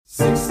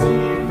60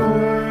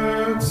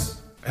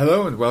 Hertz.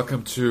 Hello and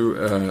welcome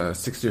to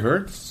 60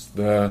 Hertz,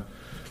 the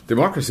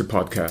democracy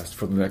podcast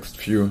for the next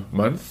few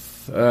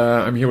months.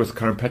 I'm here with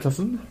Karin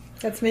Pettersson.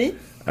 That's me.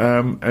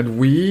 And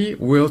we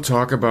will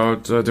talk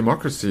about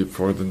democracy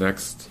for the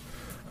next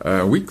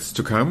weeks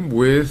to come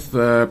with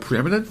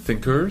preeminent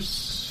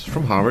thinkers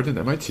from Harvard and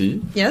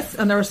MIT. Yes,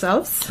 and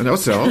ourselves. And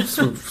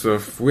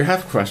ourselves. We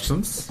have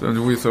questions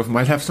and we sort of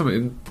might have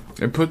some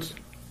input,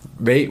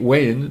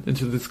 weigh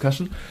into the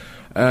discussion.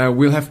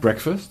 We'll have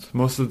breakfast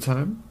most of the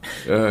time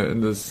in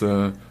this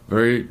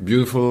very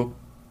beautiful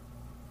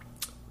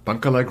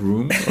bunker-like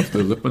room of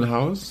the Lippmann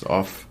House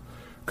off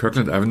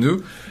Kirkland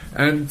Avenue.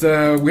 And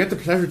we had the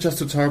pleasure just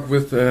to talk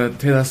with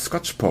Theda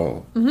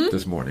Skocpol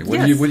this morning. What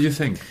do you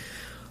think?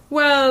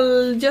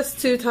 Well, just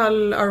to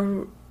tell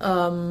our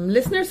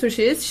listeners who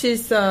she is,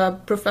 she's a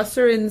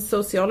professor in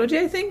sociology,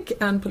 I think,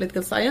 and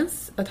political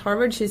science at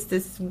Harvard. She's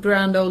this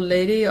grand old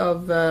lady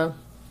of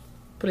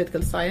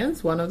political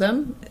science, one of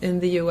them in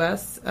the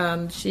US,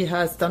 and she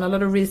has done a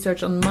lot of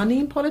research on money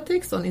in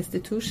politics, on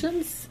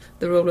institutions,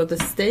 the role of the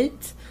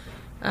state.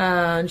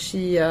 And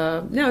she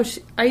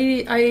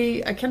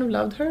I kind of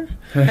loved her.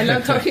 I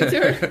loved talking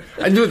to her.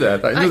 I knew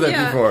that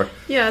before.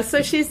 Yeah,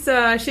 so she's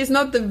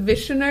not the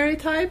visionary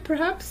type,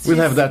 perhaps. We'll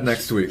have that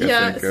next week.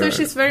 Yeah, I think. So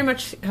she's very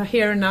much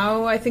here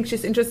now. I think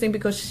she's interesting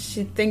because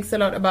she thinks a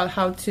lot about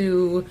how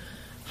to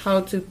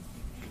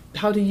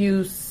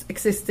use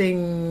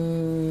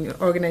existing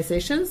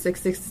organizations,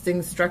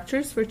 existing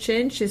structures for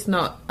change. She's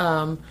not,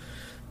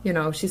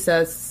 she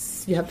says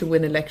you have to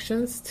win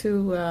elections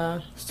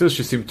to... Still,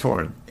 she seemed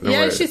torn.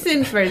 Yeah, she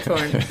seemed very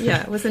torn.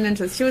 Yeah, it was an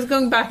interest. She was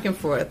going back and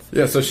forth.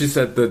 Yeah, so she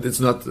said that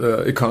it's not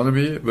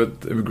economy,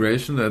 but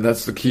immigration, and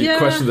that's the key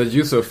question that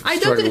you sort of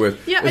struggle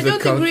with. Yeah, I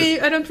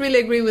don't really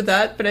agree with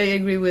that, but I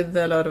agree with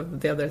a lot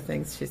of the other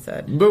things she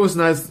said. But it was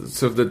nice,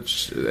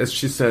 as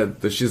she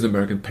said, that she's an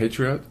American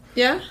patriot.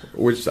 Yeah.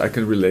 Which I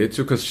can relate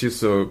to, because she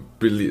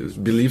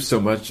believes so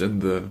much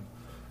in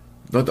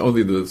not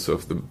only the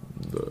sort of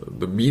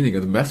the meaning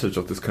and the message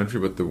of this country,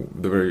 but the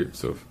very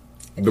sort of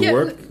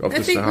work of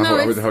this.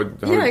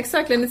 Yeah,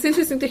 exactly. And it's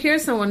interesting to hear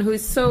someone who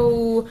is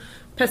so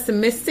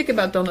pessimistic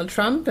about Donald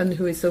Trump and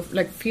who is so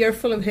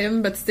fearful of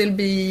him, but still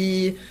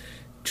be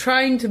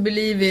trying to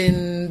believe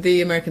in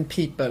the American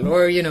people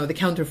or the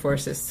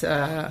counterforces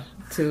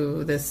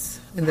to this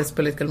in this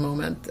political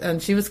moment.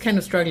 And she was kind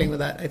of struggling with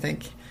that, I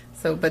think.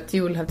 So, but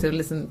you will have to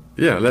listen.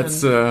 Yeah,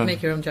 let's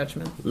make your own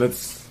judgment.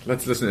 Let's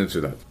listen into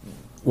that.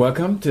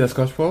 Welcome, Theda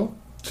Skocpol,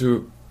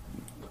 to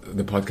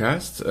the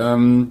podcast.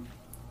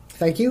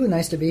 Thank you.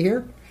 Nice to be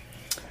here.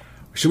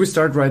 Should we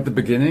start right at the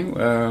beginning,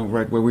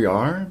 right where we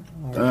are?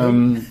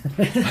 Okay.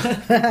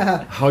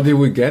 How did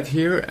we get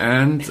here?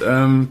 And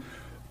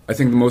I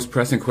think the most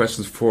pressing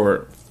questions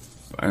for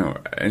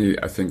any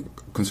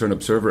concerned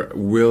observer: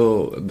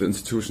 will the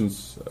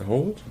institutions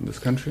hold in this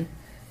country?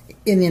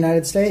 In the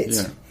United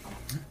States? Yeah.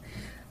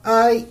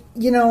 I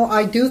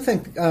do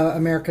think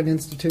American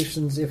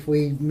institutions, if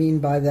we mean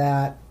by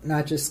that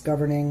not just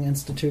governing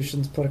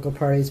institutions, political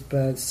parties,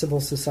 but civil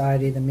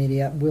society, the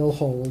media, will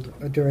hold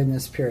during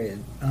this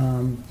period.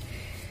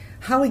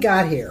 How we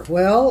got here?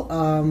 Well,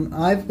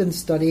 I've been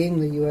studying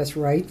the U.S.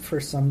 right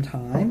for some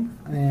time,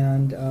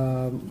 and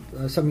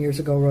some years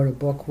ago wrote a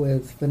book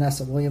with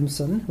Vanessa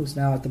Williamson, who's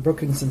now at the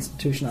Brookings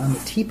Institution, on the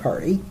Tea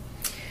Party.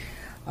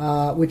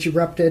 Which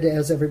erupted,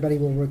 as everybody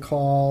will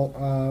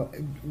recall,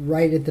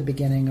 right at the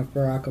beginning of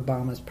Barack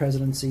Obama's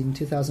presidency in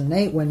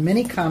 2008, when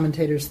many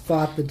commentators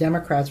thought the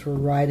Democrats were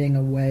riding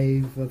a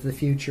wave of the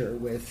future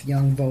with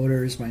young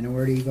voters,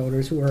 minority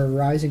voters, who are a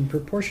rising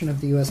proportion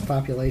of the U.S.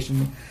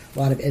 population, a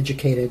lot of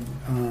educated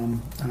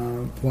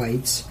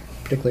whites,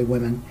 particularly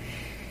women.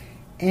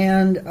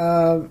 And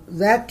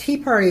that Tea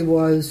Party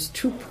was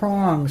two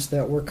prongs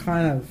that were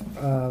kind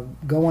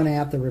of going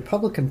at the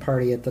Republican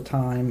Party at the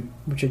time,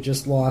 which had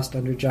just lost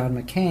under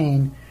John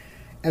McCain,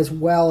 as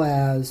well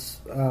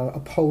as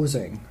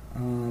opposing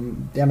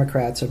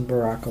Democrats and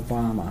Barack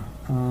Obama.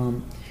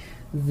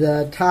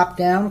 The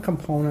top-down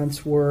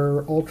components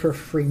were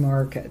ultra-free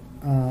market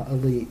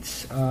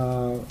elites.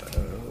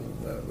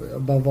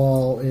 Above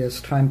all,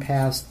 as time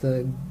passed,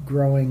 the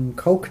growing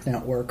Koch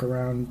network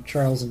around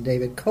Charles and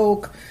David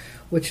Koch,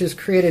 which has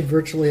created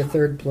virtually a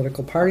third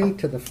political party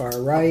to the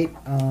far right,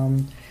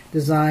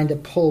 designed to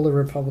pull the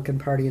Republican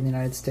Party in the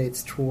United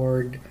States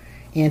toward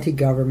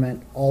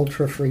anti-government,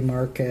 ultra-free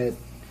market,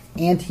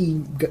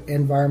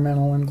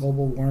 anti-environmental and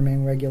global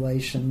warming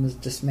regulations,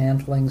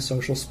 dismantling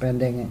social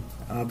spending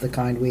of the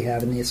kind we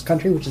have in this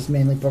country, which is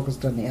mainly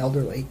focused on the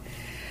elderly.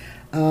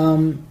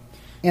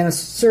 And is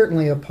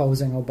certainly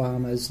opposing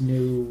Obama's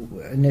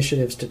new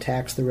initiatives to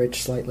tax the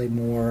rich slightly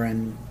more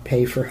and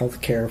pay for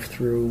health care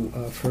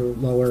for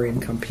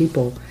lower-income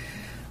people.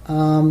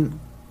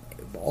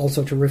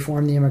 Also to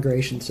reform the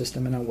immigration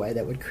system in a way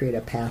that would create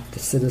a path to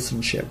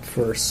citizenship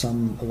for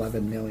some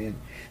 11 million.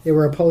 They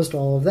were opposed to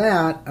all of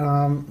that.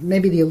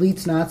 Maybe the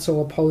elite's not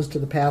so opposed to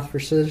the path for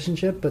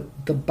citizenship, but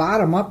the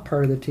bottom-up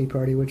part of the Tea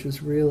Party, which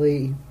was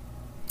really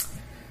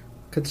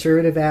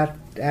conservative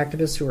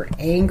activists who are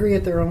angry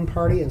at their own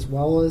party as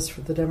well as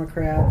for the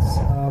Democrats.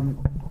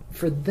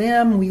 For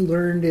them, we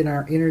learned in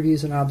our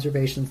interviews and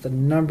observations the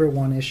number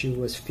one issue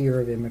was fear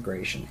of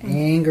immigration,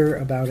 anger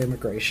about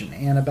immigration,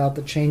 and about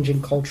the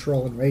changing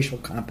cultural and racial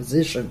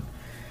composition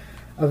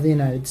of the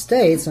United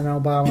States, and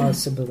Obama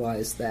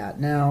symbolized that.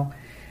 Now,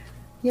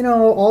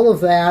 all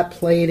of that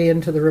played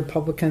into the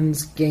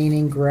Republicans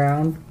gaining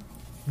ground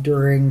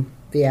during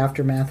the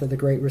aftermath of the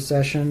Great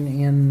Recession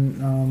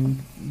in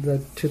the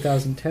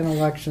 2010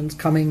 elections,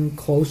 coming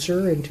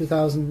closer in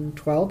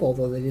 2012,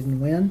 although they didn't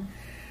win,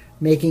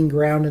 making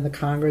ground in the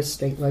Congress,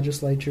 state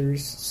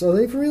legislatures. So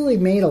they've really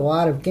made a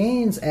lot of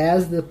gains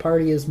as the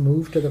party has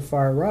moved to the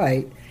far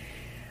right.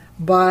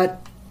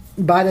 But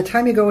by the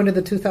time you go into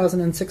the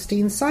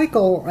 2016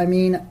 cycle, I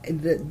mean,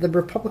 the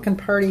Republican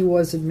Party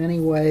was in many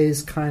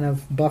ways kind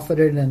of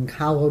buffeted and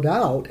hollowed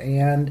out,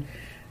 and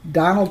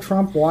Donald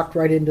Trump walked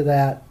right into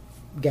that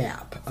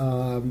gap.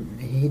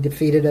 He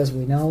defeated, as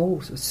we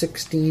know,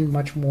 16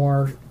 much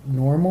more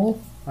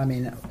normal, I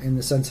mean, in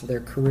the sense of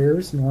their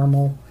careers,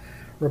 normal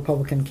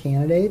Republican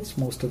candidates,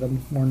 most of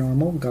them more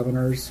normal,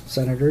 governors,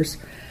 senators.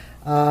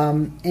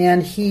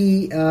 And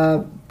he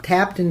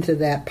tapped into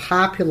that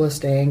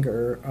populist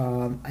anger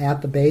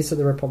at the base of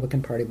the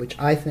Republican Party, which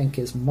I think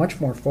is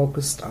much more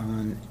focused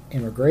on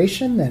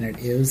immigration than it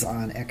is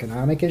on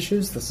economic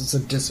issues. This is a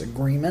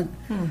disagreement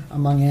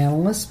among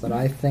analysts, but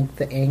I think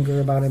the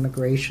anger about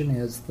immigration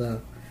is the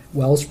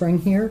wellspring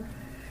here.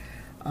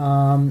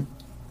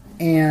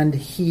 And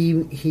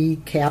he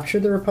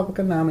captured the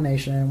Republican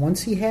nomination, and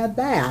once he had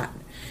that,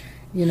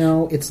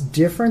 it's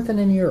different than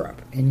in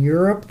Europe. In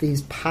Europe,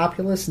 these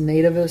populist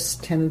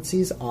nativist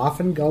tendencies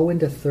often go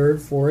into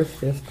third, fourth,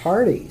 fifth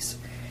parties.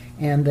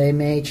 And they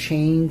may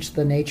change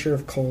the nature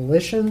of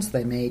coalitions.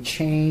 They may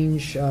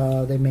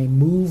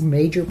move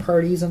major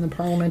parties in the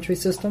parliamentary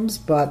systems,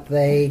 but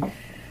they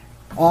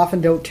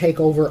often don't take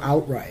over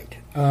outright.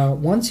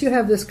 Once you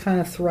have this kind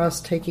of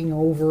thrust taking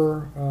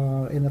over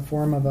in the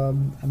form of a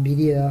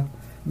media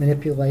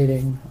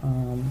manipulating,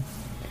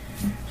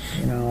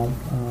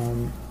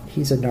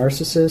 he's a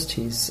narcissist.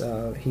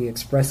 He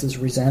expresses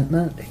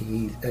resentment.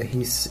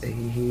 He's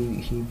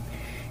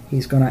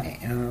going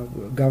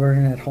to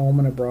govern at home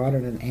and abroad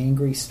in an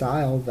angry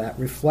style that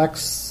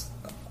reflects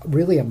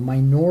really a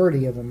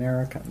minority of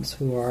Americans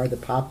who are the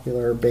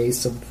popular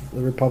base of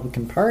the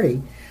Republican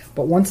Party.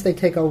 But once they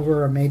take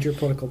over a major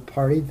political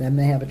party, then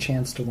they have a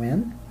chance to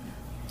win,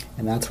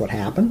 and that's what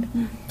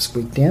happened.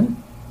 Squeaked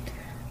in.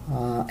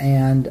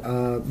 And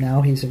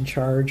now he's in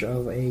charge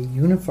of a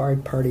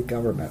unified party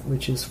government,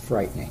 which is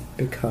frightening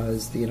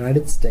because the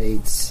United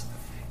States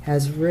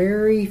has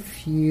very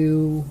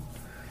few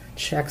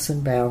checks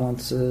and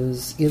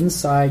balances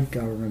inside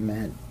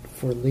government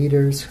for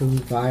leaders who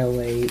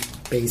violate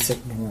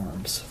basic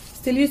norms.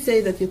 Still, you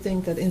say that you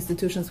think that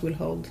institutions will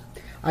hold.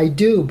 I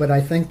do, but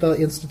I think the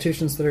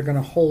institutions that are going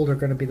to hold are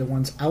going to be the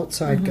ones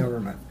outside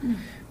government.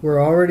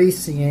 We're already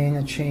seeing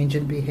a change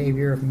in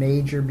behavior of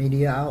major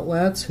media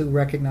outlets who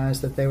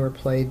recognize that they were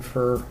played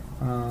for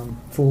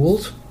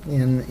fools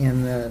in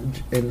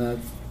the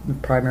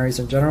primaries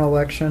and general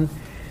election.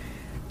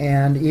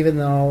 And even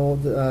though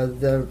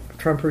the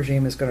Trump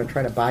regime is going to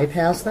try to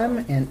bypass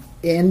them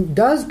and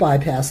does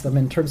bypass them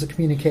in terms of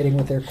communicating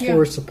with their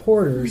core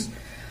supporters,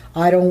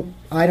 I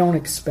don't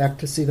expect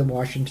to see the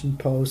Washington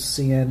Post,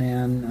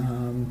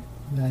 CNN,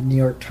 the New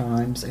York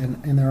Times,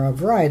 and there are a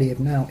variety of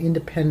now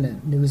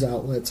independent news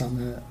outlets on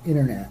the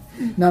internet.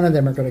 None of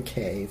them are going to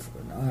cave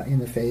in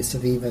the face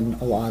of even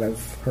a lot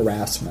of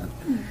harassment.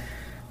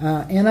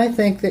 And I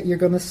think that you're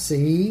going to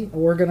see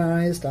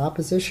organized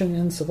opposition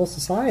in civil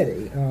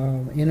society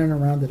in and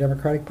around the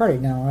Democratic Party.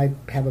 Now, I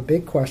have a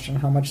big question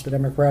how much the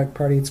Democratic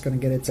Party is going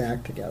to get its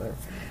act together.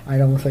 I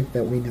don't think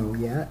that we know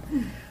yet.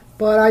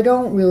 But I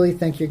don't really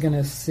think you're going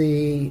to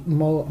see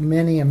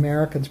many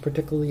Americans,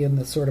 particularly in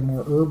the sort of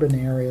more urban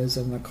areas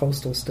and the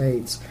coastal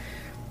states,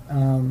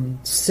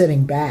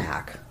 sitting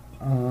back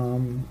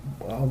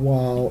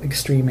while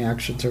extreme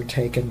actions are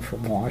taken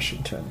from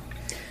Washington.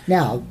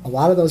 Now, a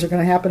lot of those are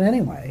going to happen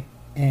anyway,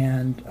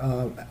 and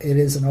it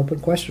is an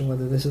open question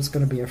whether this is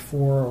going to be a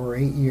 4 or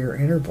 8 year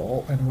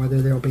interval and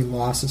whether there will be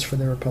losses for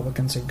the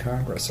Republicans in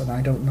Congress. And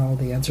I don't know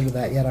the answer to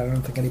that yet. I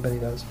don't think anybody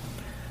does.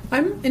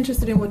 I'm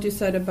interested in what you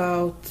said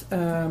about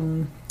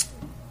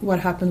what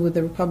happened with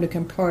the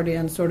Republican Party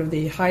and sort of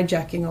the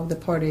hijacking of the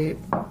party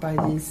by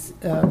these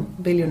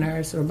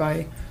billionaires or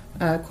by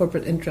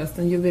corporate interests.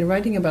 And you've been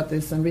writing about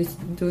this and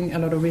doing a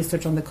lot of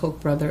research on the Koch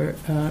brother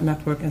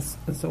network and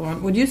so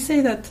on. Would you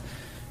say that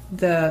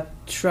the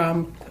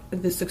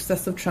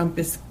success of Trump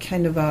is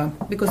kind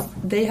of because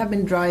they have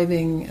been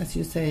driving, as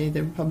you say,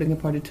 the Republican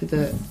Party to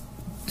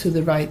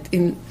the right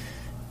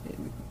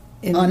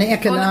on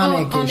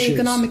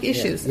economic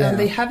issues, yeah. And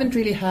they haven't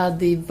really had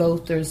the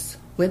voters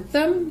with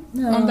them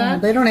on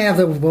that. They don't have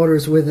the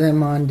voters with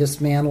them on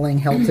dismantling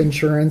health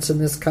insurance in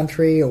this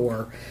country,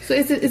 or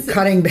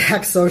cutting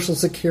back Social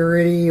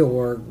Security,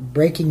 or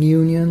breaking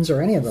unions,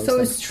 or any of those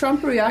things. Is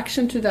Trump a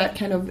reaction to that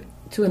kind of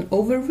to an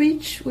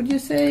overreach, would you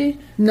say?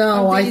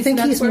 No, of I these think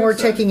he's more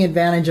networks, or- taking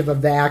advantage of a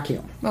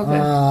vacuum.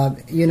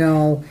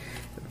 Okay.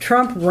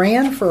 Trump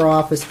ran for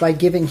office by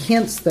giving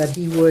hints that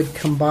he would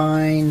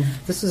combine,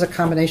 this is a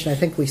combination I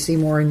think we see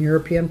more in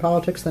European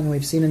politics than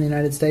we've seen in the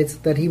United States,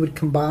 that he would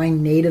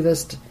combine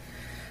nativist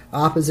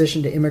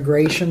opposition to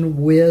immigration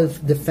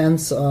with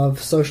defense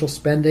of social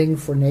spending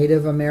for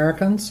Native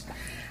Americans.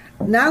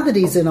 Now that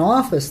he's in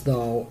office,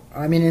 though,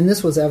 I mean, and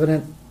this was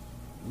evident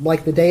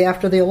like the day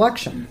after the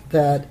election,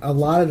 that a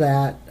lot of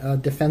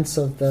that defense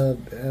of the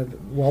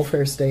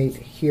welfare state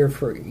here,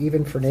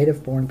 even for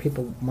native-born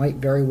people, might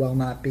very well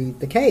not be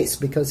the case,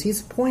 because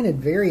he's pointed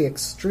very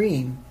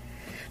extreme.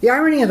 The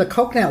irony of the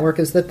Koch network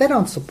is that they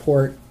don't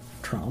support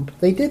Trump.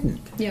 They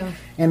didn't. Yeah.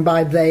 And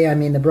by they, I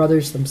mean the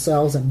brothers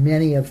themselves and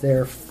many of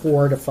their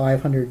 400 to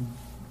 500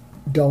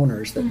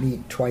 donors that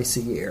meet twice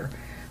a year.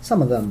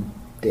 Some of them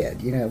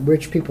did.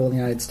 Rich people in the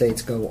United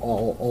States go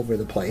all over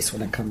the place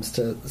when it comes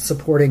to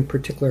supporting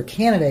particular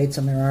candidates,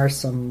 and there are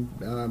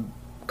some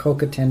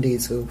Koch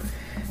attendees who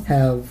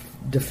have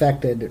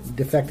defected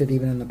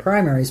even in the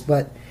primaries,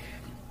 but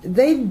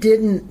they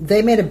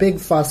made a big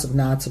fuss of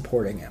not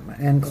supporting him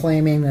and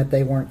claiming that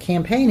they weren't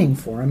campaigning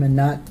for him,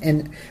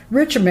 and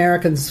rich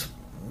Americans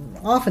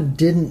often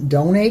didn't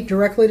donate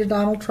directly to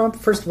Donald Trump.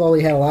 First of all,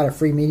 he had a lot of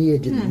free media, he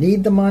didn't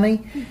need the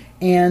money.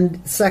 And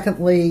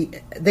secondly,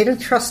 they didn't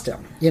trust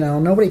him.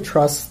 Nobody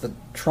trusts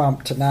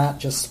Trump to not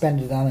just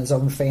spend it on his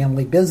own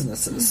family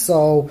businesses.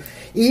 So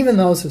even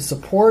those who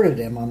supported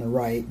him on the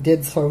right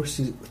did so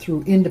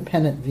through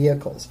independent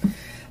vehicles.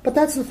 But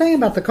that's the thing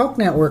about the Koch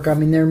network. I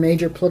mean, their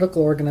major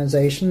political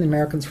organization, the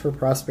Americans for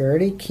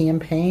Prosperity,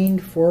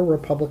 campaigned for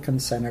Republican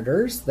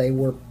senators. They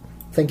were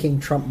thinking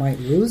Trump might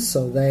lose,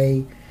 so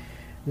they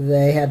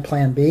had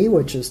Plan B,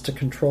 which is to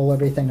control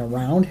everything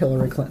around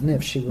Hillary Clinton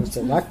if she was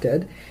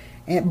elected.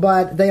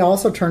 But they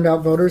also turned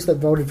out voters that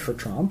voted for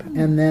Trump,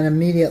 and then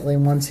immediately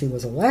once he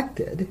was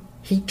elected,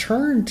 he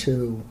turned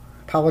to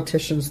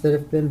politicians that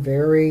have been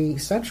very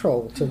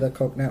central to the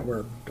Koch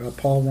network.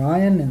 Paul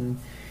Ryan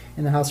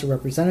in the House of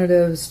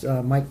Representatives,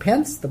 Mike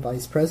Pence, the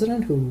vice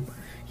president, who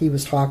he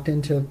was talked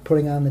into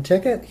putting on the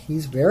ticket.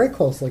 He's very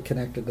closely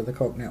connected to the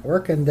Koch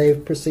network, and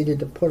they've proceeded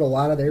to put a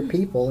lot of their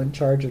people in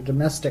charge of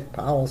domestic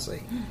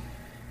policy.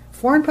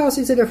 Foreign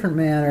policy is a different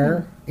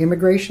matter.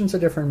 Immigration's a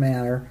different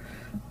matter.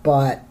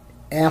 But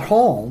at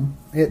home,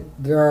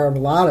 there are a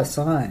lot of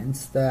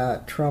signs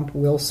that Trump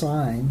will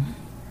sign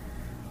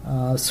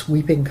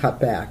sweeping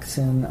cutbacks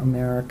in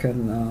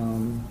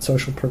American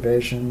social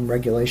provision,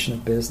 regulation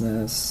of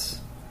business,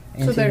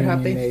 so they're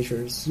happy.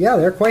 Measures. Yeah,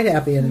 they're quite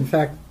happy. And in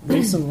fact,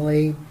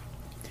 recently,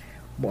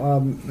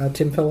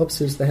 Tim Phillips,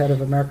 who's the head of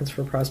Americans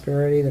for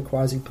Prosperity, the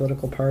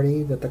quasi-political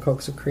party that the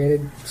Kochs have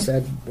created,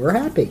 said, we're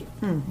happy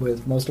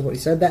with most of what he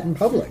said, that in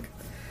public.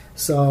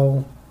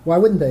 So why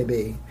wouldn't they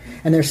be?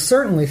 And they're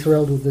certainly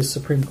thrilled with this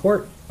Supreme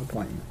Court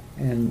appointment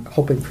and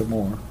hoping for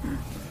more.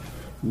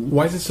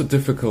 Why is it so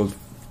difficult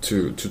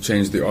to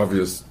change the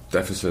obvious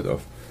deficit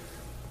of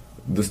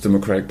this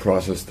democratic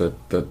process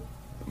that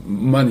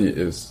money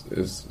is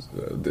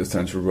the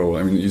essential role?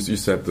 I mean, you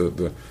said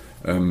the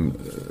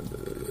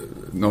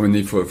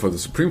nominee for the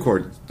Supreme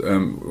Court,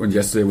 when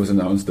yesterday was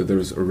announced that there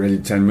is already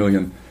 $10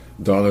 million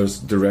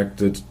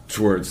directed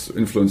towards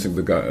influencing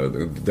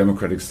the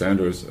Democratic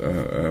senators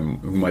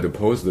who might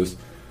oppose this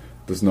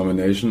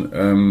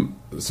nomination.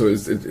 So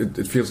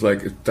it feels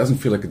like, it doesn't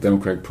feel like a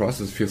democratic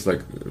process. It feels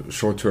like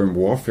short-term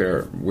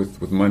warfare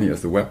with money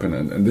as the weapon,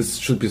 and this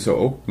should be so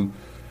open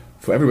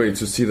for everybody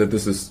to see that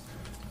this is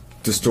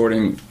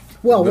distorting.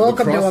 Well,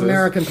 welcome to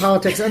American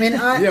politics. I mean,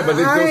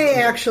 I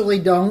actually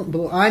don't.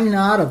 I'm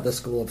not of the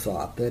school of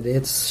thought that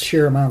it's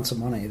sheer amounts of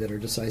money that are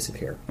decisive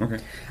here. Okay.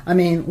 I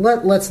mean,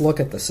 let's look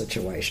at the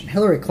situation.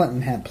 Hillary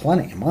Clinton had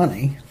plenty of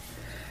money,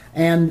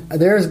 and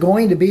there's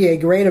going to be a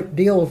great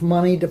deal of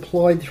money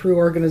deployed through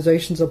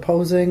organizations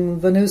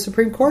opposing the new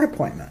Supreme Court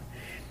appointment.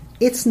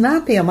 It's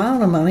not the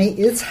amount of money;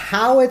 it's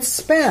how it's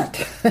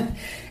spent.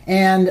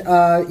 And,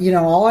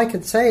 all I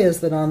could say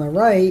is that on the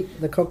right,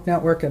 the Koch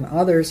network and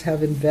others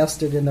have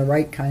invested in the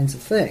right kinds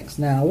of things.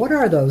 Now, what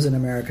are those in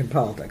American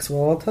politics?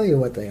 Well, I'll tell you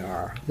what they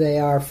are. They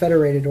are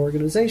federated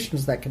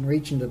organizations that can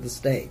reach into the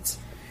states.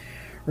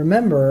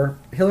 Remember,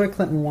 Hillary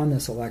Clinton won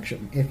this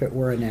election if it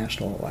were a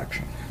national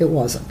election. It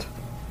wasn't.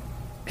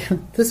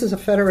 This is a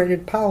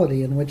federated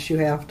polity in which you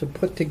have to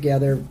put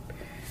together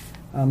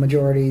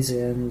majorities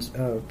in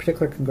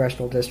particular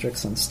congressional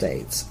districts and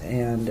states,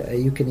 and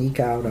you can eke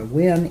out a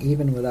win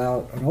even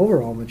without an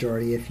overall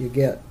majority if you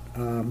get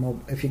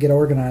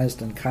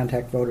organized and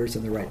contact voters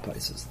in the right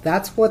places.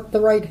 That's what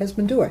the right has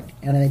been doing,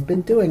 and they've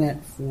been doing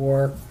it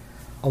for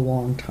a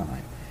long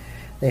time.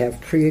 They have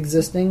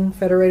pre-existing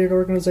federated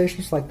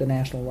organizations like the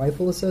National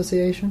Rifle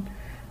Association.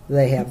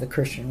 They have the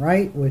Christian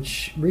right,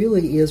 which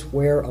really is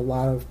where a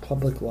lot of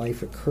public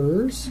life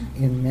occurs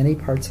in many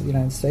parts of the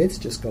United States.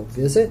 Just go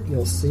visit.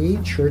 You'll see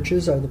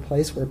churches are the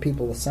place where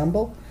people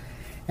assemble.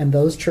 And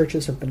those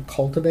churches have been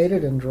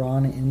cultivated and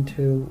drawn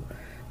into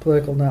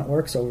political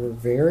networks over a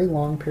very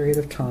long period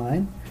of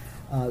time.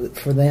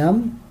 For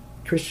them,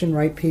 Christian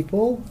right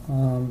people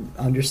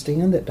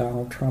understand that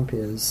Donald Trump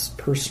is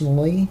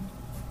personally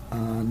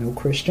no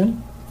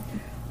Christian,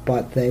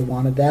 but they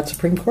wanted that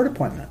Supreme Court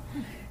appointment.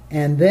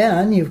 And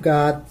then you've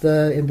got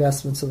the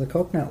investments of the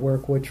Koch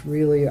network, which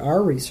really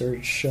our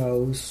research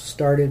shows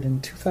started in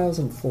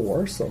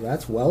 2004, so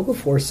that's well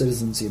before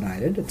Citizens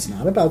United. It's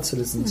not about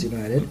Citizens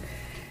United.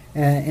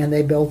 And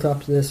they built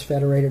up this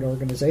federated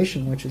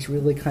organization, which is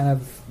really kind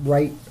of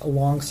right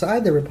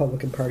alongside the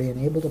Republican Party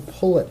and able to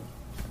pull it.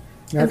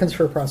 Americans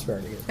for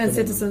Prosperity. And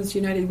Citizens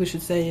United, we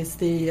should say, is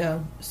the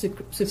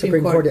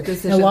Supreme Court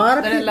decision. And a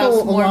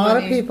lot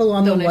of people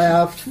on the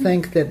left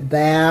think that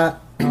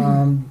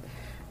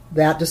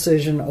that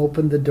decision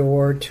opened the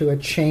door to a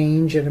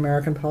change in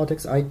American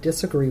politics. I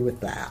disagree with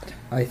that.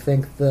 I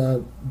think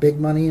the big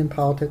money in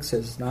politics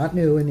is not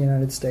new in the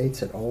United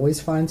States. It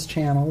always finds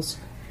channels,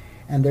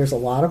 and there's a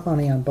lot of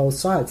money on both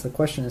sides. The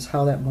question is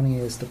how that money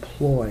is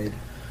deployed.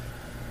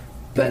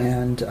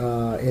 And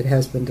it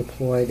has been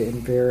deployed in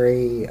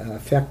very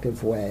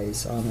effective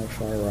ways on the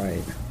far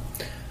right.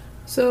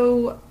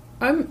 So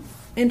I'm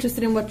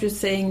interested in what you're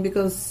saying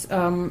because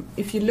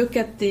if you look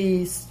at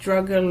the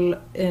struggle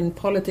in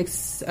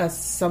politics as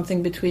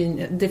something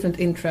between different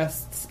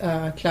interests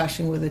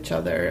clashing with each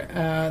other,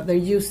 there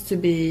used to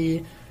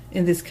be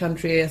in this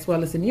country as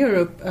well as in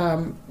Europe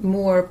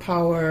more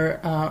power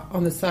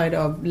on the side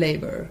of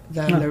labor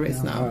than there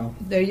is now.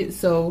 Wow.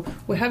 So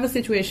we have a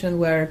situation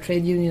where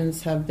trade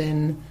unions have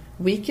been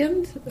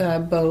weakened,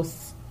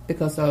 both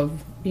because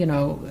of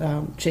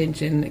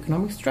change in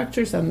economic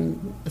structures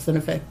and as an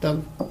effect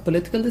of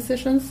political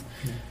decisions,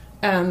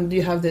 and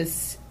you have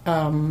this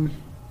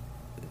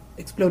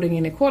exploding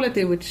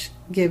inequality, which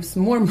gives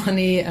more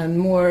money and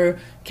more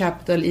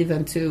capital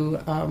even to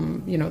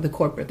the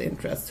corporate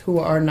interests who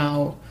are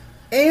now.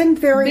 And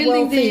very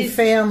wealthy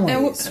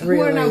families,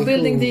 who are now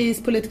building these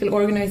political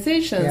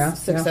organizations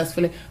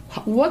successfully.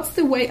 Yeah. What's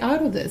the way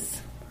out of this?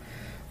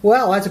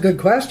 Well, that's a good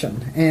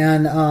question.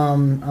 And,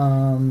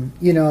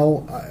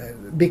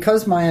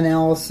 because my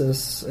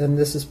analysis, and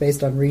this is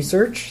based on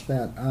research,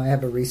 that I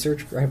have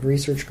research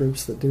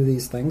groups that do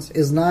these things,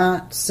 is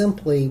not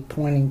simply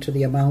pointing to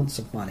the amounts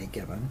of money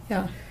given.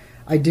 Yeah.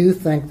 I do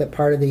think that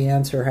part of the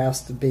answer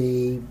has to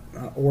be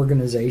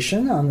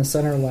organization on the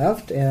center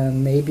left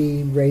and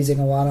maybe raising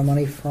a lot of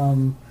money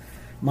from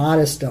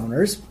modest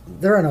donors.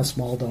 There are no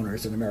small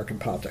donors in American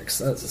politics.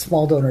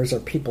 Small donors are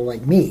people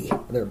like me.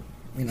 They're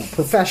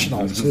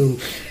professionals who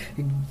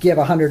give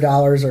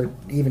 $100 or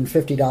even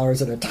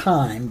 $50 at a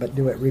time, but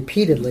do it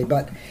repeatedly.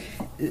 But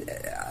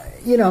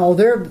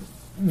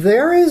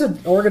there is an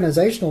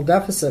organizational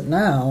deficit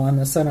now on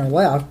the center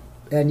left,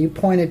 and you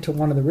pointed to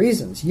one of the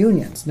reasons: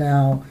 unions.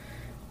 Now,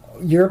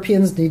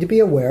 Europeans need to be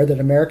aware that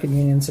American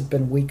unions have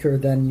been weaker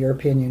than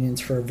European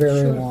unions for a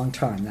very long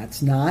time.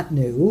 That's not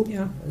new.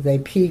 Yeah. They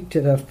peaked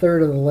at a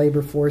third of the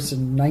labor force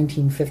in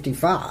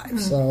 1955.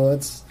 So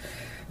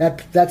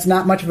that's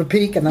not much of a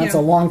peak, and that's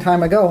a long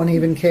time ago. And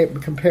even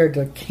compared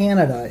to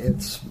Canada,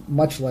 it's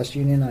much less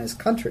unionized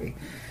country.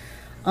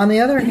 On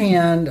the other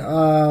hand,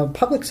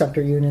 public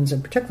sector unions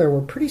in particular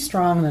were pretty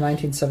strong in the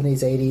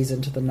 1970s, 80s,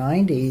 into the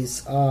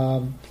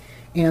 90s.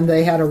 And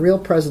they had a real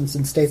presence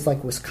in states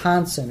like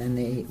Wisconsin and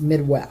the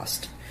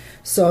Midwest.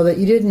 So that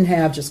you didn't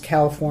have just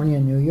California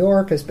and New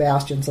York as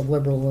bastions of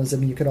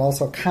liberalism. You could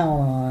also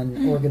count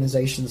on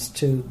organizations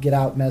to get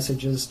out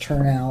messages,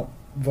 turn out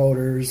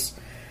voters,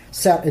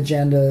 set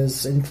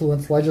agendas,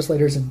 influence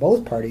legislators in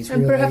both parties.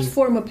 And perhaps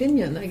form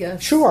opinion, I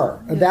guess. Sure.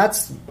 Yeah.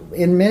 That's,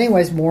 in many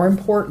ways, more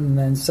important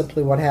than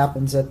simply what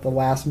happens at the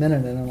last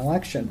minute in an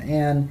election.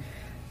 And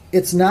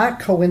it's not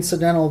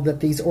coincidental that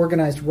these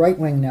organized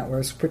right-wing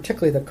networks,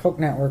 particularly the Koch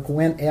network,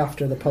 went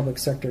after the public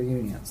sector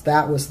unions.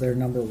 That was their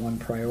number one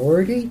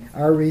priority.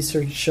 Our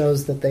research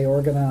shows that they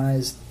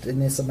organized in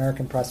this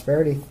American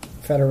Prosperity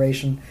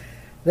Federation.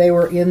 They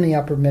were in the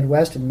upper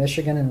Midwest, in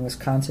Michigan and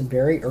Wisconsin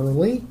very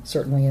early,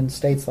 certainly in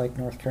states like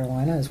North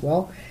Carolina as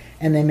well.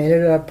 And they made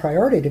it a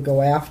priority to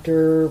go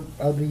after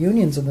the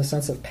unions in the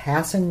sense of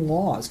passing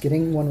laws.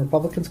 When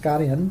Republicans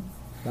got in,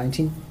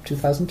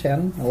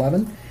 2010,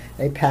 11,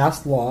 they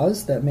passed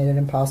laws that made it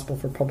impossible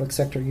for public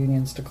sector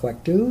unions to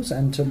collect dues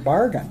and to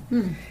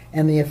bargain.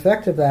 And the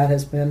effect of that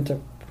has been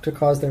to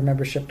cause their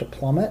membership to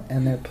plummet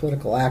and their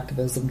political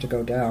activism to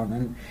go down.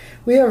 And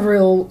we have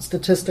real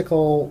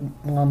statistical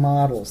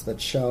models that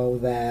show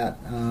that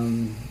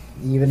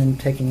even in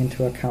taking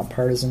into account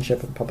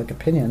partisanship and public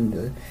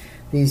opinion,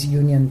 these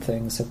union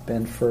things have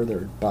been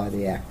furthered by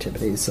the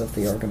activities of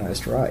the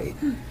organized right.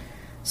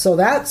 So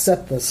that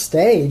set the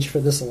stage for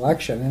this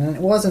election, and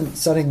it wasn't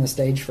setting the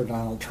stage for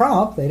Donald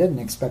Trump. They didn't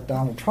expect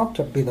Donald Trump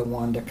to be the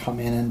one to come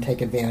in and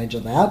take advantage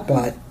of that,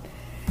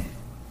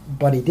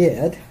 but he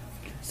did.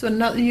 So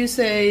now you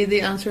say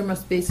the answer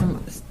must be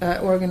some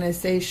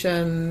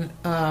organization.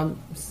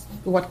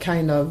 What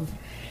kind of?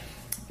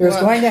 There's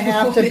going to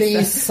have to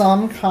be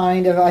some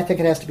kind of, I think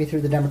it has to be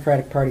through the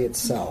Democratic Party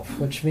itself,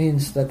 which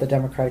means that the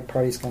Democratic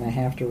Party is going to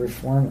have to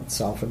reform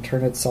itself and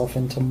turn itself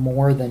into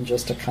more than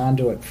just a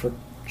conduit for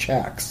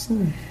checks.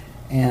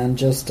 and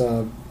just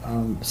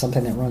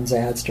something that runs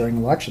ads during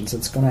elections.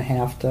 It's going to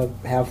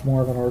have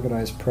more of an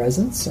organized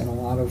presence in a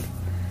lot of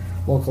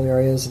local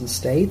areas and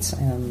states,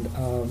 and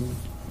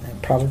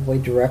probably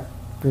direct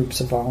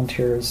groups of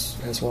volunteers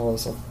as well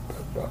as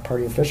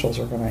party officials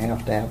are going to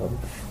have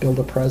build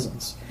a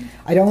presence.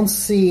 I don't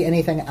see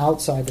anything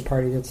outside the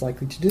party that's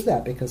likely to do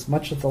that, because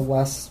much of the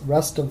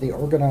rest of the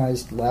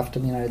organized left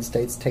in the United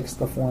States takes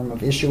the form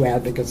of issue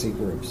advocacy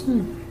groups,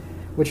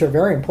 which are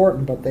very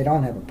important, but they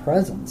don't have a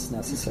presence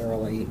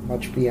necessarily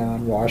much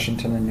beyond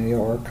Washington and New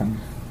York and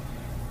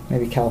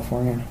maybe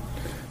California.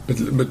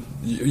 But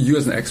you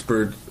as an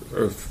expert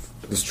of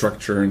the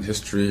structure and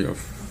history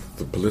of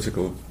the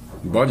political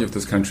body of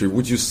this country,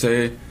 would you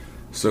say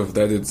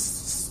that it's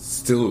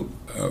still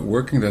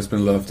working? There's been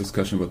a lot of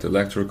discussion about the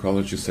Electoral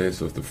College. You say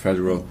the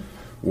federal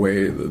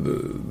way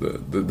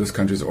this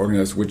country is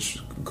organized,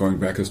 which going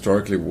back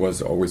historically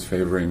was always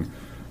favoring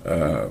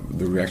the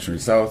reactionary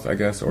South, I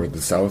guess, or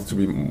the South to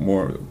be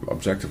more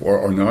objective,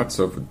 or not,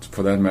 so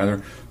for that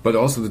matter. But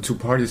also the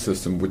two-party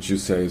system, which you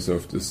say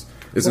this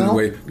is in a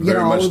way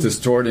very much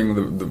distorting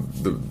the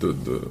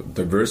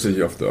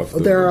diversity of the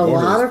There are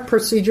voters. a lot of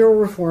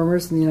procedural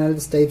reformers in the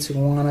United States who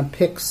want to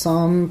pick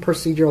some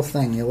procedural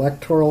thing, the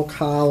Electoral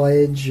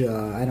College,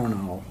 I don't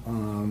know,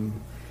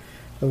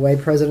 the way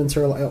presidents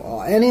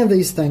are, any of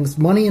these things,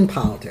 money in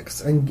politics,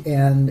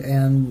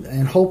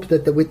 and hope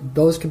that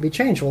those can be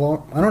changed.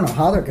 Well, I don't know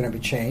how they're going to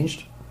be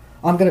changed.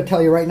 I'm going to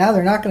tell you right now,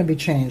 they're not going to be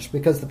changed,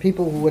 because the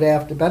people who would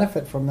have to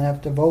benefit from them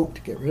have to vote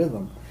to get rid of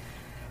them.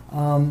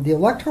 The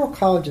Electoral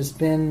College has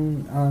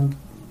been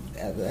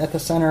at the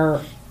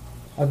center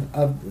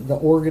of the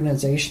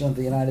organization of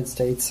the United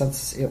States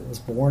since it was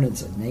born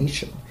as a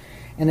nation.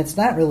 And it's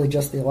not really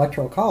just the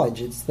Electoral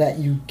College, it's that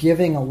you're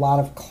giving a lot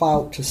of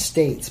clout to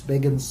states,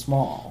 big and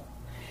small.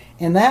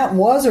 And that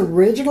was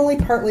originally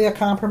partly a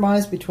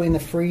compromise between the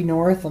free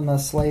North and the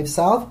slave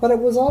South, but it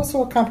was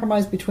also a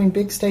compromise between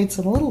big states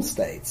and little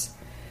states.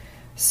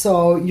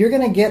 So you're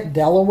going to get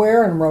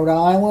Delaware and Rhode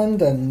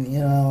Island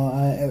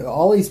and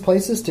all these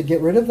places to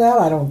get rid of that?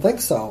 I don't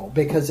think so,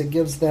 because it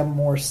gives them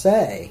more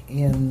say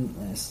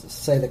in,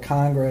 say, the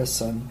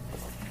Congress. And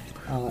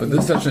but this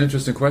is such an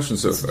interesting question.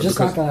 So it's just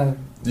not going to.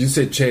 You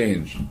say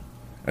change,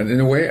 and in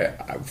a way,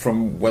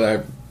 from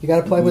what you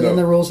got to play within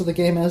the rules of the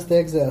game as they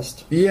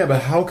exist. Yeah,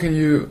 but how can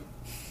you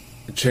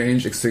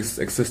change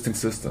existing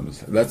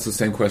systems? That's the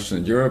same question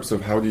in Europe. So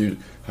how do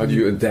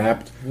you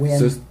adapt?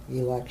 Win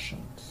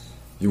elections.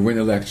 You win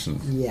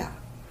elections. Yeah,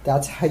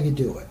 that's how you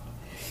do it.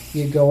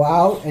 You go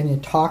out and you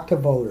talk to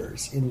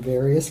voters in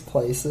various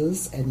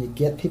places, and you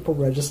get people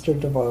registered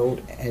to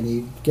vote, and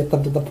you get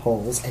them to the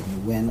polls, and you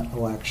win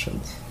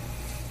elections.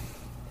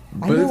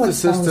 But I know it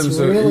sounds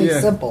really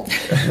simple,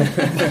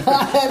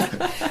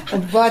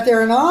 but there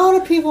are a lot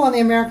of people on the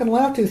American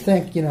left who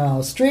think,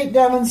 street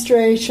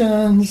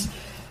demonstrations,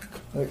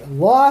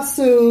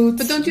 lawsuits.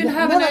 But don't you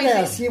have an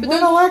idea? You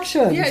win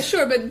elections. Yeah,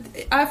 sure. But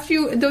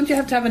don't you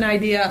have to have an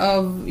idea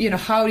of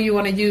how do you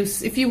want to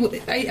use? If you,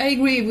 I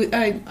agree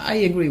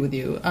with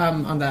you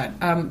on that.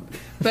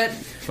 But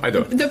I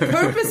don't. The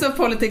purpose of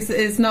politics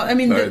is not. I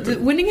mean, the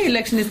winning an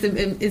election is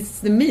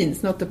the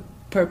means, not the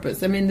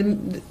purpose. I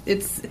mean,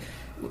 it's.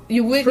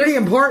 Pretty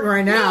important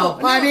right now.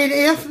 No. I mean,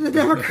 if the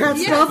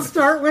Democrats don't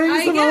start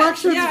winning some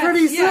elections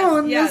pretty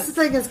soon, this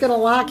thing is going to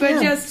lock in.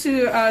 But just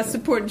to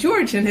support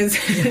George in his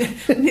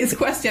in his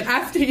question,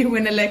 after you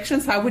win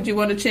elections, how would you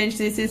want to change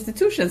these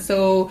institutions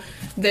so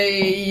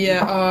they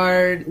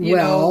are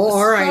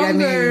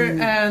stronger,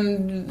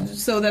 and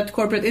so that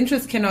corporate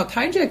interests cannot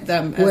hijack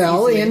them?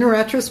 In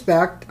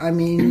retrospect, I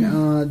mean,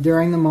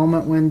 during the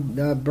moment when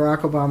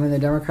Barack Obama and the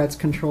Democrats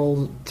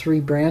controlled 3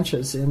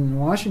 branches in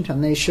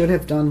Washington, they should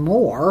have done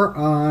more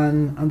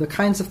on the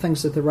kinds of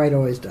things that the right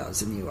always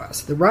does in the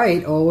U.S. The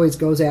right always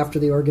goes after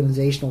the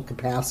organizational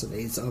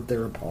capacities of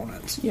their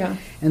opponents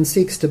and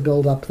seeks to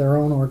build up their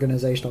own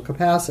organizational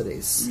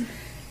capacities.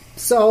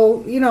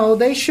 So,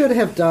 they should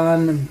have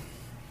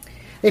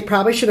they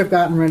probably should have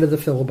gotten rid of the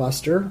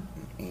filibuster,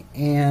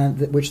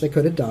 which they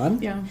could have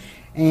done,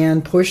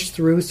 and pushed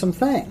through some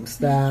things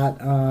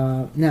that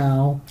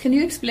now... Can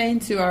you explain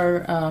to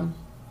our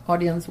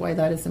audience why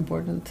that is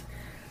important?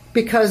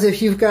 Because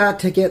if you've got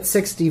to get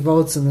 60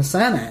 votes in the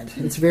Senate,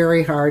 it's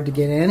very hard to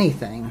get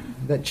anything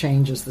that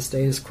changes the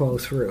status quo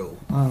through.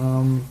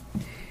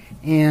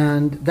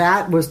 And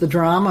that was the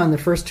drama in the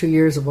first 2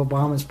 years of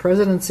Obama's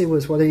presidency,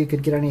 was whether you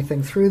could get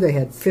anything through. They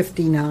had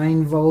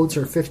 59 votes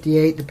or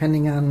 58,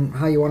 depending on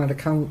how you wanted to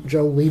count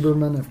Joe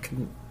Lieberman of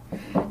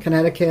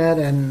Connecticut.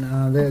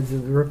 And the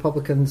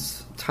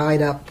Republicans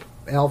tied up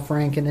Al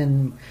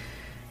Franken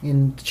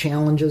in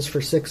challenges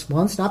for 6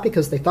 months, not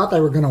because they thought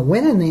they were going to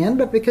win in the end,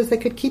 but because they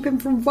could keep him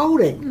from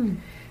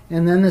voting.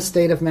 And then the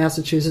state of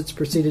Massachusetts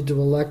proceeded to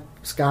elect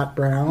Scott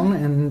Brown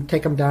and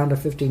take him down to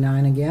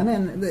 59 again.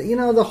 And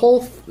the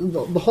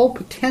whole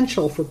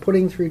potential for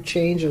putting through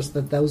changes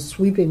that those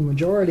sweeping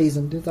majorities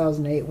in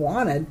 2008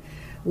 wanted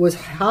was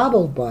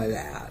hobbled by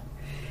that.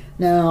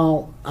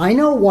 Now, I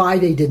know why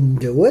they didn't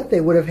do it. They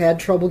would have had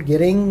trouble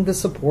getting the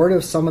support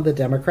of some of the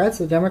Democrats.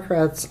 The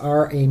Democrats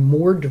are a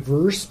more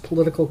diverse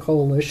political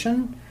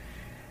coalition,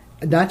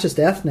 not just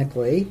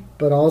ethnically,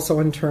 but also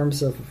in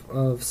terms of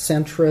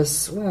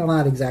centrists, well,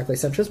 not exactly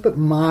centrists, but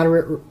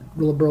moderate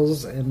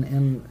liberals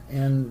and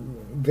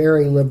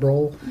very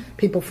liberal,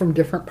 people from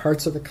different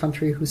parts of the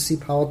country who see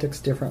politics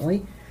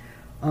differently.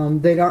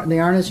 They aren't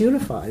as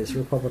unified as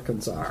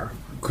Republicans are.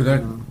 Could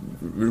I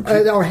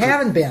or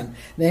haven't been.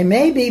 They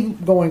may be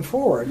going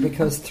forward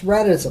because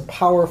threat is a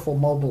powerful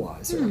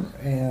mobilizer,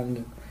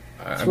 and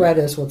threat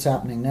is what's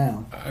happening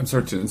now. I'm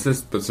sorry to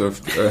insist, but sort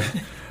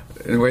of,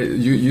 in a way,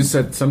 you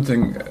said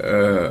something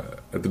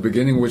at the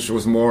beginning which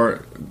was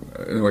more,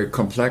 in a way,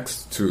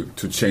 complex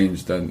to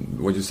change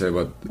than what you say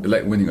about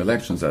winning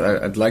elections.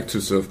 I'd like to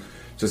sort of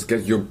just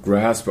get your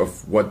grasp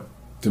of what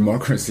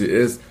democracy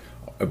is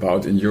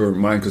about in your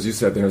mind, because you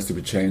said there has to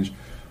be change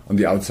on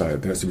the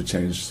outside. There has to be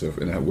change sort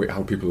of in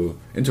how people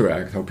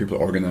interact, how people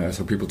organize,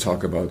 how people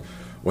talk about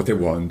what they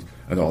want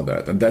and all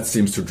that. And that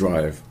seems to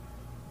drive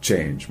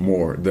change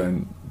more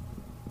than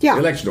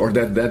election, or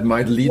that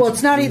might lead to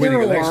it's not either winning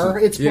or,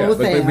 election. it's both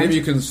but and. Maybe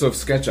you can sort of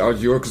sketch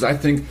out because I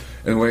think,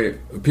 in a way,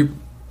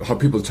 how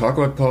people talk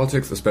about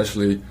politics,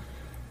 especially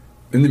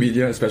in the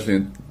media, especially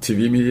in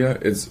TV media,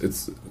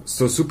 it's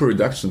so super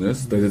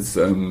reductionist that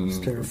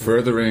it's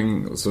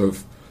furthering sort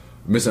of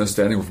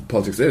misunderstanding of what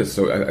politics is.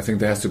 So I think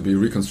there has to be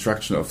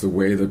reconstruction of the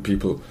way that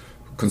people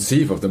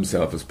conceive of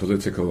themselves as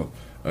political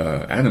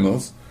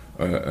animals,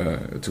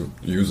 to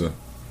use a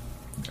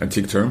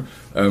antique term,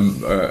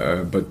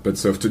 but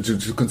sort of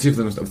to conceive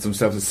of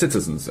themselves as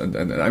citizens. And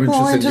I'm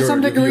interested and to in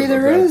some your degree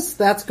view of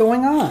that's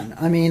going on.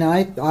 I mean,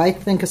 I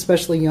think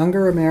especially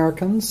younger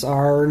Americans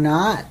are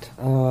not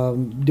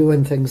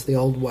doing things the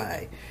old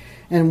way.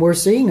 And we're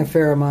seeing a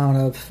fair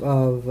amount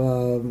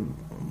of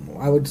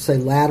I would say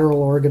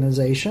lateral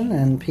organization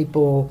and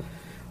people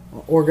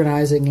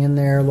organizing in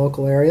their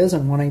local areas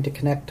and wanting to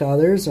connect to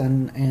others.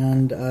 And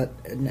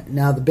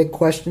now the big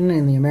question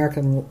in the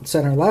American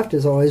center left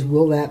is always,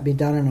 will that be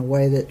done in a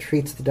way that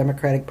treats the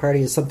Democratic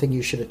Party as something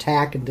you should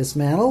attack and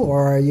dismantle,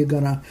 or are you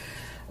going to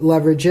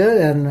leverage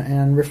it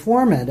and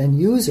reform it and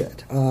use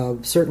it?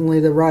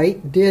 Certainly the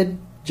right did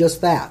just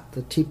that.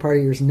 The Tea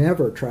Partiers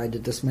never tried to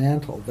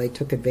dismantle. They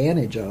took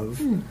advantage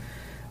of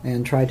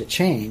and tried to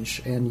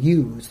change and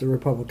use the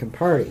Republican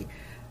Party.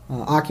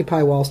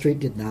 Occupy Wall Street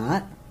did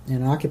not,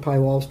 and Occupy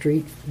Wall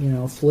Street,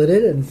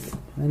 flitted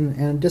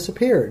and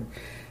disappeared.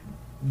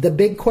 The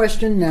big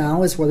question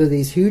now is whether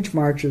these huge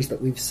marches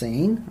that we've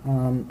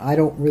seen, I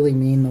don't really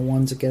mean the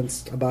ones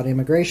about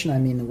immigration, I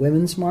mean the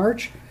Women's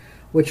March,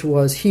 which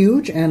was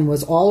huge and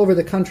was all over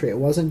the country. It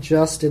wasn't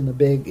just in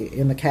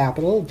the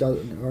capital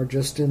or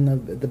just in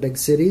the big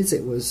cities.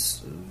 It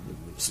was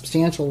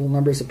substantial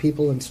numbers of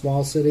people in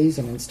small cities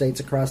and in states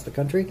across the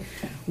country.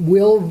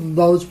 Will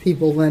those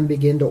people then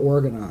begin to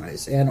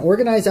organize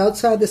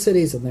outside the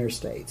cities in their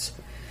states?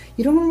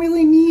 You don't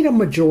really need a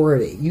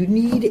majority. You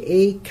need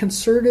a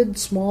concerted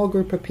small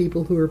group of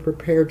people who are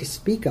prepared to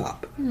speak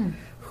up,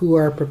 who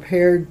are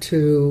prepared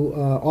to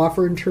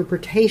offer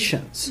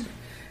interpretations.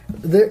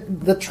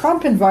 The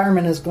Trump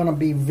environment is going to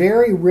be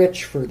very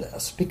rich for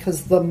this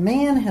because the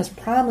man has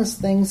promised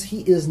things he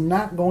is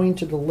not going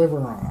to deliver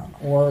on,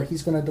 or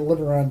he's going to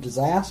deliver on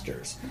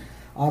disasters.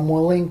 I'm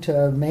willing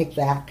to make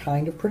that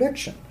kind of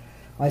prediction.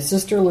 My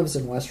sister lives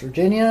in West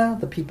Virginia.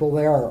 The people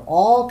there are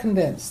all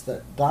convinced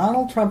that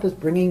Donald Trump is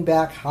bringing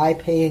back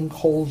high-paying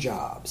coal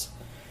jobs.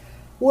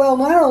 Well,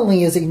 not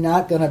only is he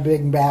not going to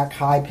bring back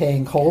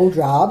high-paying coal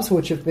jobs,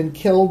 which have been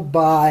killed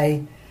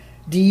by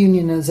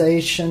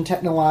deunionization,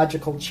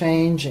 technological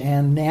change,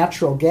 and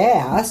natural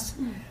gas,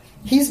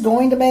 he's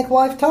going to make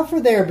life tougher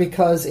there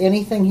because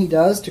anything he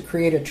does to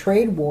create a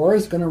trade war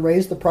is going to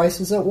raise the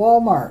prices at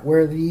Walmart,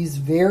 where these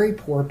very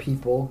poor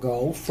people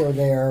go for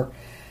their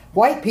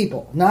white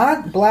people,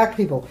 not black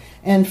people.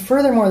 And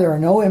furthermore, there are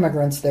no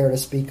immigrants there to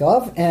speak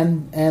of,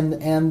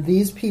 and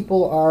these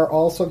people are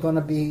also going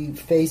to be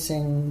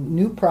facing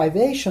new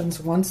privations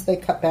once they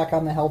cut back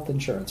on the health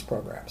insurance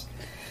programs.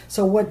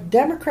 So what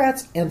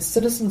Democrats and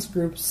citizens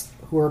groups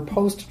who are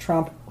opposed to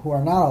Trump, who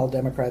are not all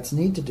Democrats,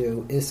 need to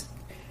do is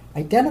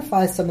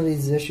identify some of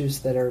these issues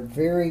that are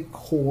very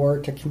core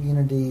to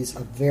communities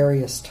of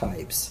various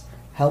types.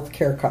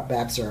 Healthcare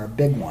cutbacks are a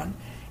big one.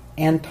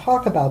 And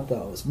talk about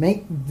those.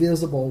 Make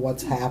visible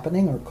what's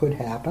happening or could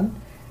happen.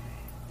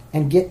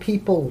 And get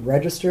people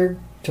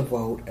registered to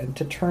vote and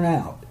to turn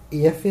out.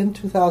 If in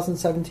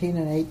 2017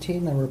 and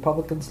 18 the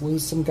Republicans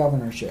lose some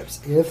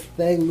governorships, if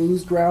they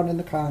lose ground in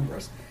the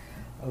Congress,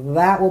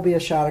 that will be a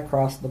shot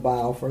across the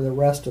bow for the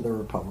rest of the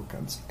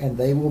Republicans. And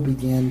they will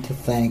begin to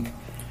think,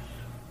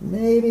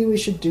 maybe we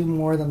should do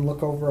more than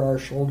look over our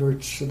shoulder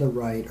to the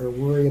right or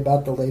worry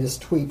about the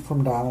latest tweet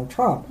from Donald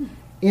Trump.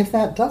 If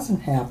that doesn't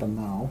happen,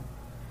 though,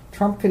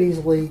 Trump could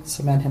easily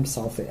cement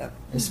himself in,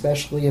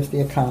 especially if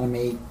the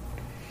economy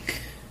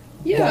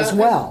does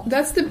well.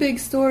 That's the big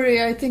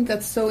story. I think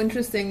that's so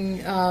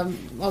interesting.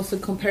 Also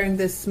comparing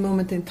this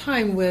moment in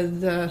time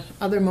with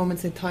other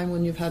moments in time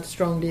when you've had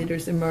strong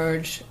leaders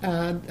emerge.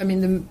 I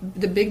mean,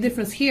 the big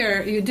difference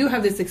here, you do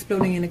have this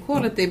exploding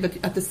inequality, but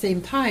at the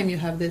same time, you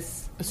have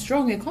this a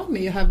strong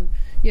economy. You have,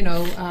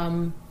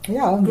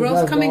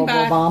 growth coming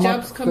back,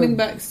 jobs coming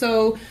back.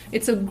 So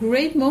it's a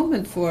great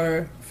moment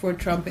for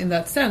Trump in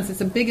that sense.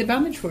 It's a big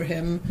advantage for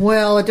him.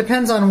 Well, it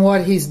depends on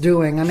what he's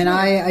doing. I mean,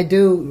 I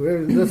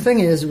do. The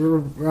thing is,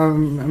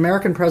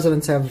 American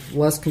presidents have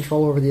less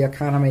control over the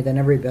economy than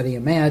everybody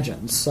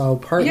imagines. So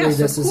partly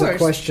this is a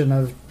question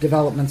of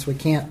developments we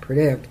can't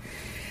predict.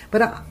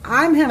 But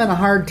I'm having a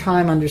hard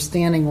time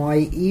understanding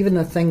why even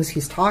the things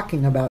he's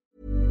talking about.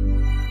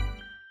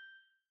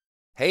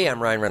 Hey,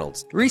 I'm Ryan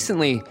Reynolds.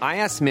 Recently, I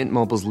asked Mint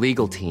Mobile's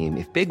legal team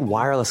if big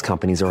wireless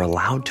companies are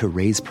allowed to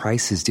raise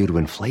prices due to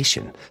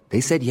inflation. They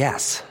said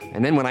yes.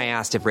 And then when I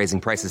asked if raising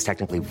prices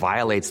technically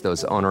violates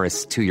those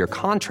onerous 2-year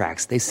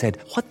contracts, they said,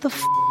 "What the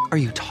f*** are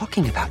you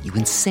talking about, you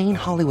insane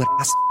Hollywood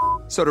ass?"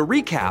 So to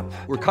recap,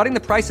 we're cutting the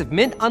price of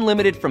Mint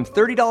Unlimited from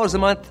 $30 a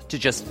month to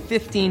just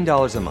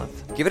 $15 a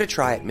month. Give it a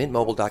try at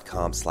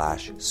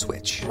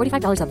mintmobile.com/switch.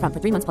 $45 up front for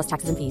 3 months plus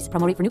taxes and fees.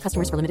 Promo rate for new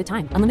customers for limited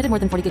time. Unlimited more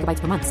than 40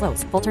 gigabytes per month.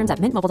 Slows full terms at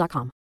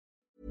mintmobile.com.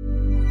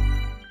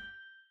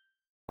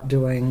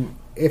 Doing,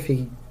 if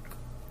he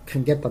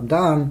can get them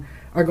done,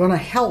 are going to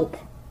help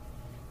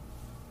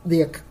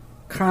the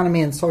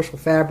economy and social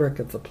fabric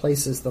of the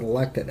places that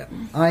elected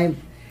him.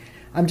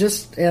 I'm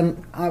just,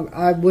 and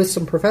I with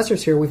some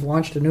professors here, we've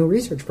launched a new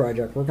research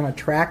project. We're going to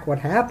track what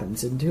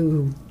happens in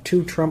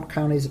two Trump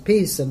counties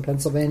apiece in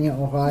Pennsylvania,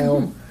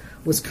 Ohio,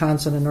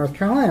 Wisconsin, and North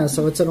Carolina.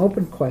 So it's an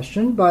open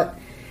question, but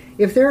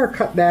if there are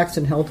cutbacks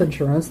in health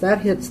insurance, that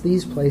hits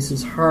these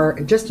places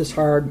hard, just as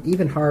hard,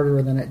 even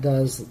harder than it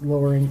does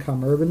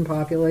lower-income urban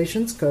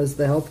populations, because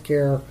the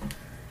healthcare,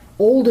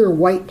 older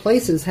white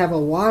places have a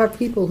lot of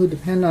people who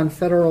depend on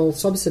federal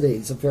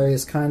subsidies of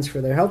various kinds for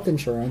their health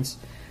insurance.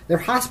 Their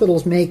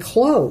hospitals may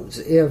close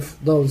if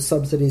those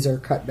subsidies are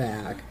cut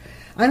back.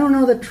 I don't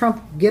know that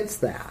Trump gets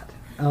that.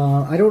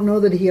 I don't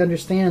know that he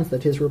understands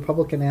that his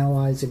Republican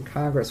allies in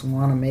Congress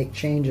want to make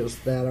changes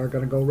that are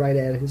going to go right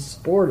at his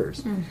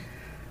supporters.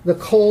 The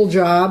coal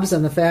jobs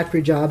and the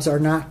factory jobs are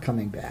not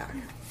coming back.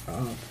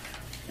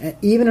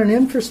 Even an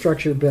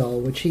infrastructure bill,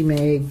 which he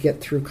may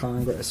get through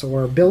Congress,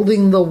 or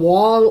building the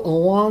wall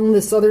along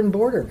the southern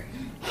border.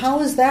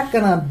 How is that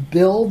going to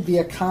build the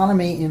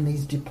economy in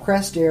these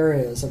depressed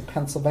areas of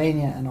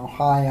Pennsylvania and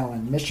Ohio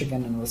and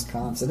Michigan and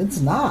Wisconsin? It's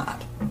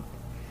not.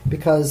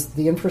 Because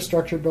the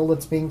infrastructure bill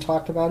that's being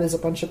talked about is a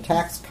bunch of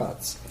tax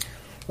cuts.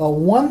 The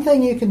one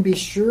thing you can be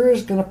sure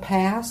is going to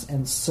pass,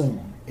 and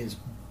soon, is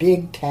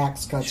big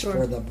tax cuts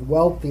for the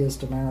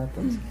wealthiest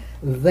Americans.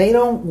 They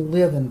don't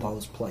live in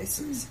those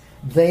places.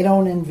 They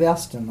don't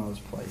invest in those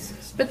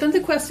places. But then the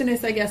question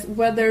is, I guess,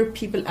 whether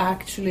people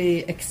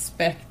actually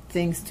expect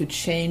things to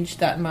change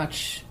that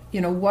much.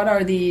 What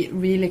are the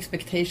real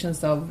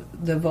expectations of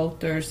the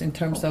voters in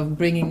terms of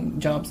bringing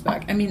jobs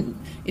back? I mean,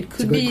 it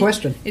could be a good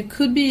question. It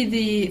could be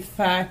the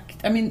fact.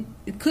 I mean,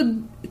 it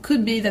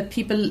could be that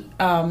people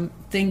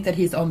think that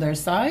he's on their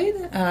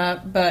side,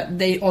 but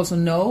they also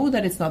know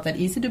that it's not that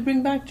easy to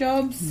bring back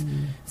jobs.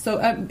 So,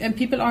 and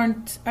people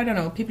aren't. I don't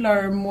know. People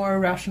are more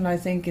rational, I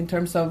think, in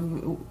terms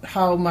of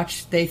how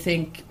much they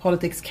think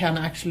politics can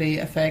actually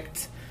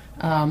affect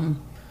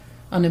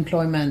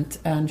unemployment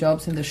and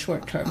jobs in the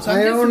short term. So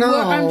I don't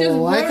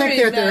know.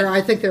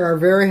 I think there are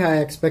very high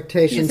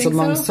expectations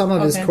among some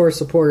of his core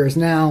supporters.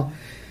 Now,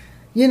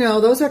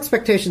 those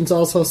expectations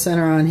also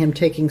center on him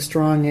taking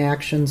strong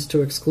actions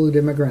to exclude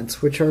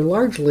immigrants, which are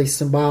largely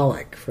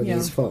symbolic for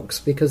these folks,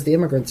 because the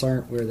immigrants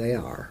aren't where they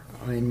are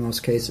in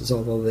most cases,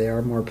 although they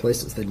are more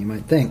places than you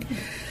might think.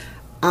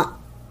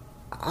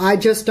 I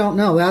just don't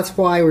know. That's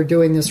why we're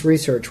doing this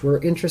research. We're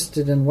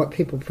interested in what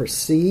people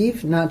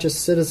perceive, not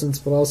just citizens,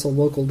 but also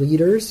local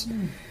leaders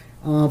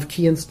of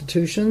key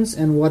institutions,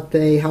 and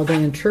how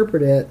they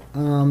interpret it.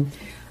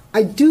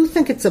 I do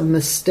think it's a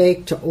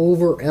mistake to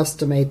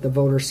overestimate the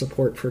voter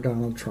support for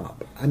Donald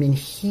Trump. I mean,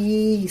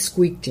 he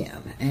squeaked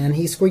in, and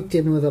he squeaked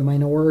in with a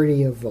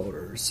minority of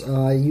voters.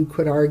 You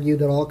could argue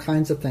that all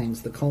kinds of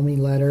things, the Comey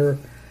letter,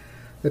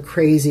 the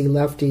crazy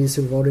lefties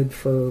who voted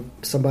for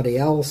somebody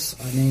else,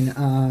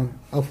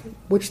 of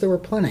which there were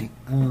plenty.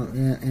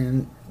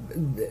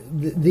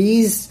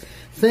 These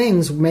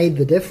things made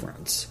the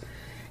difference.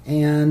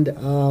 And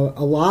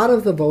a lot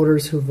of the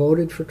voters who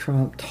voted for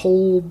Trump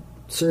told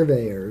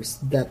surveyors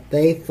that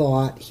they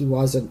thought he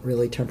wasn't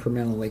really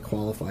temperamentally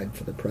qualified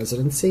for the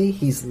presidency.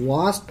 He's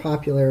lost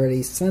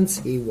popularity since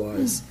he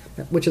was,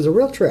 which is a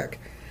real trick.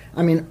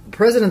 I mean,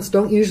 presidents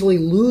don't usually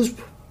lose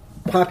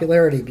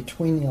popularity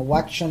between the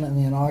election and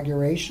the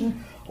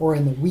inauguration, or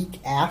in the week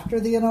after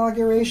the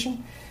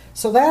inauguration.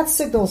 So that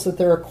signals that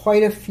there are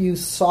quite a few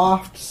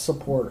soft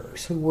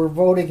supporters who were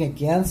voting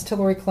against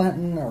Hillary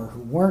Clinton or who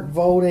weren't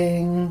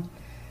voting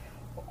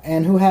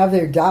and who have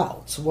their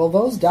doubts. Well,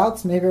 those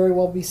doubts may very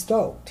well be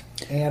stoked.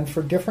 And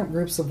for different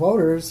groups of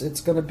voters,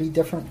 it's going to be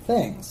different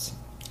things.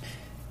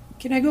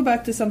 Can I go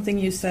back to something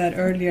you said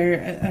earlier,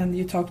 and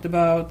you talked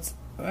about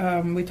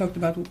we talked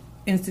about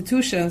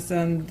institutions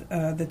and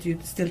that you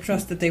still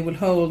trust that they will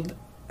hold,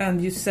 and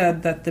you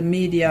said that the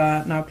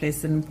media now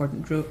plays an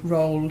important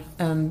role,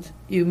 and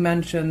you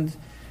mentioned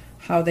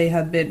how they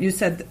had been. You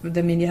said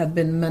the media had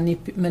been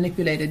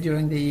manipulated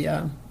during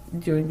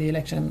the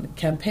election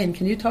campaign.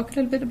 Can you talk a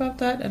little bit about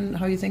that and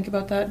how you think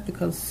about that?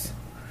 Because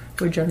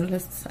we're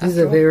journalists. He's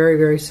a very,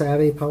 very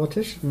savvy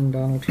politician,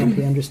 Donald Trump.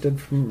 He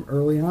understood from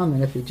early on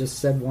that if he just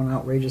said one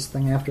outrageous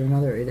thing after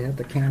another, he'd have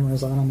the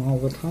cameras on him all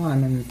the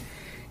time. And,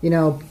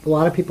 a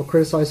lot of people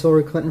criticize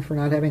Hillary Clinton for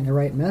not having the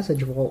right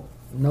message. Well,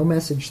 no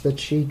message that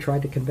she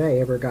tried to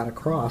convey ever got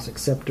across,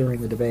 except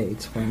during the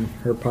debates when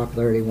her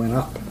popularity went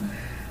up.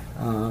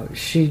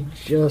 He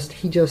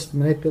just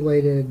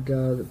manipulated,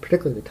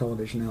 particularly the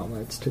television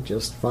outlets, to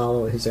just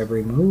follow his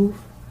every move.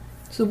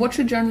 So what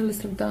should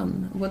journalists have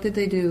done? What did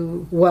they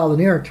do? Well, the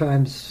New York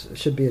Times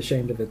should be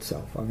ashamed of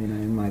itself. I mean,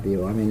 in my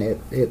view,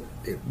 it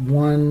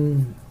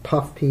one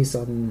puff piece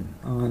on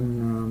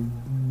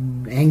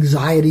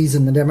anxieties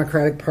in the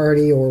Democratic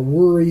Party or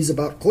worries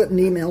about Clinton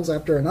emails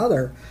after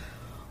another,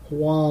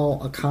 while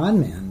a con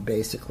man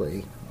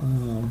basically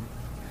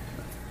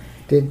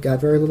got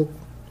very little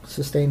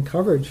sustained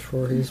coverage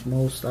for his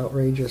most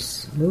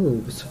outrageous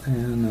moves,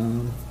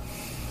 and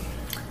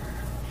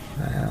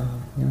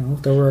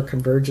there were a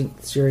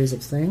convergent series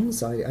of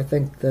things. I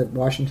think that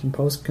Washington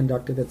Post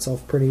conducted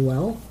itself pretty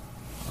well.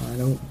 I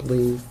don't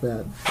believe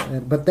that,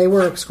 but they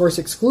were, of course,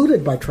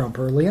 excluded by Trump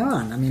early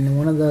on. I mean,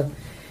 one of the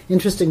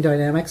interesting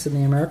dynamics in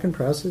the American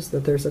press is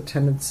that there's a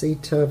tendency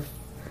to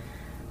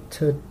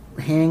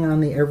hang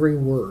on the every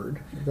word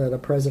that a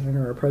president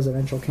or a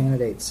presidential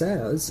candidate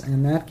says,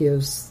 and that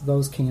gives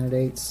those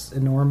candidates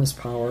enormous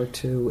power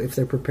to, if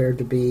they're prepared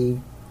to be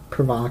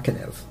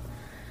provocative.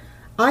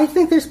 I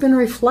think there's been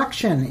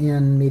reflection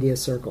in media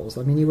circles.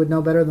 I mean, you would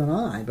know better than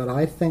I, but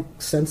I think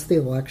since the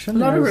election... A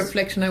lot of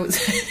reflection, I would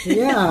say.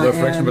 Yeah.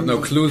 Reflection, but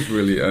no clues,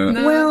 really.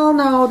 No. Well,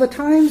 no,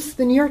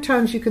 the New York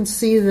Times, you can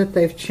see that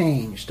they've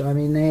changed. I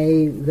mean,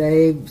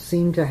 they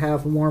seem to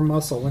have more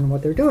muscle in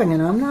what they're doing,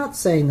 and I'm not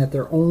saying that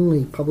they're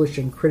only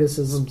publishing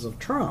criticisms of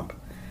Trump,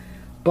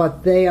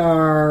 but they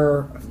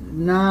are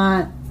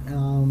not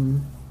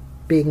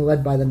being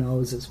led by the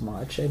nose as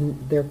much,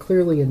 and they're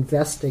clearly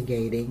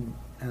investigating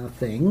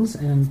things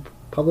and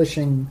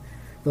publishing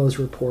those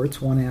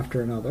reports one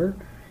after another.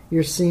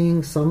 You're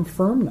seeing some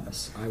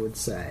firmness, I would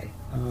say.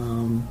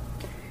 I'm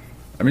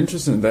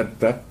interested in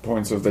that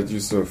point, so that you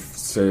sort of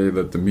say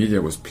that the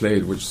media was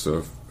played, which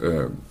sort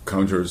of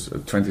counters a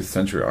 20th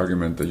century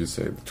argument that you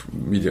say the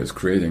media is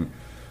creating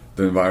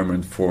the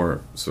environment for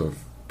sort of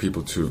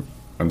people to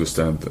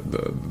understand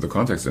the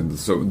context. And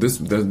so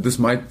this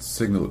might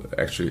signal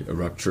actually a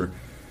rupture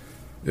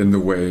in the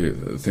way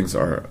things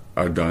are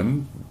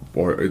done,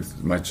 or it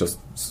might just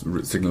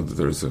signal that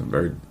there is a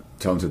very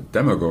talented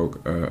demagogue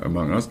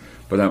among us.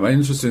 But I'm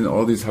interested in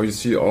all these, how you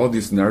see all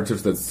these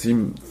narratives that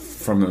seem,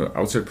 from an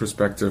outside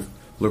perspective,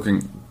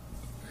 looking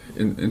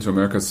into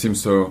America, seem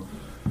so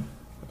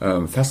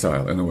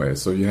facile in a way.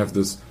 So you have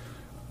this,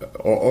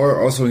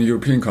 or also in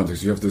European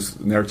context, you have this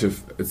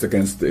narrative, it's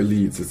against the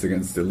elites,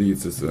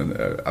 it's an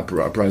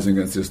uprising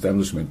against the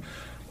establishment.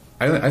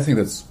 I think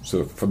that's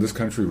sort of, for this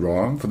country,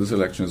 wrong. For this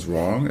election, is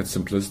wrong. It's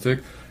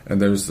simplistic,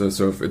 and there's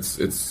sort of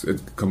it's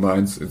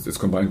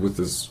combined with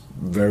this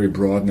very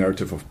broad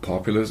narrative of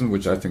populism,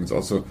 which I think is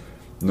also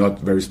not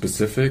very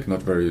specific,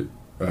 not very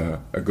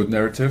a good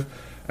narrative,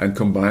 and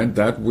combine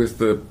that with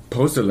the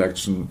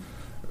post-election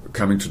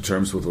coming to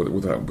terms with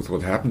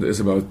what happened is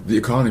about the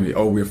economy.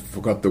 Oh, we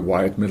forgot the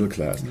white middle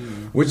class,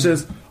 which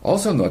is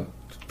also not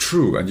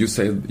true. And you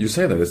say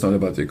that it's not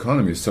about the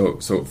economy.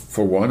 So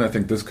for one, I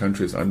think this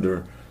country is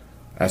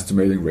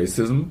underestimating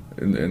racism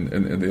in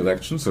the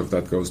election. So if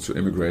that goes to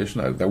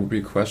immigration, that would be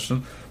a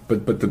question.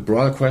 But the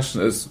broader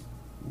question is,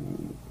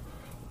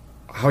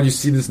 how do you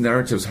see these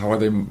narratives? How are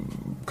they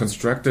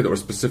constructed, or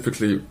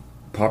specifically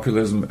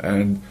populism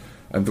and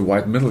the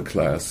white middle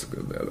class?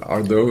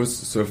 Are those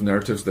sort of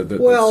narratives that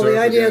well, the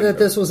idea that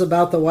this was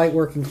about the white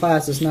working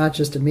class is not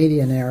just a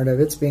media narrative;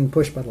 it's being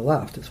pushed by the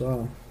left as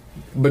well.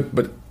 But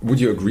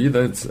would you agree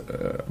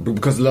that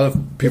because a lot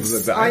of people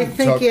that I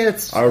talk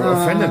are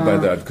offended by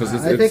that, because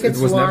it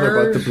was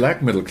never about the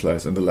black middle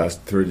class in the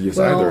last 30 years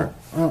either.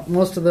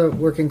 Most of the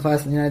working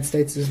class in the United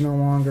States is no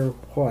longer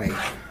white,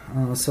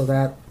 so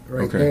that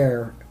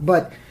there.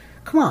 But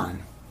come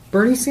on,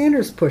 Bernie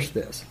Sanders pushed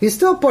this. He's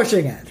still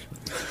pushing it.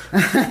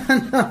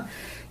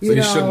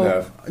 He shouldn't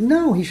have.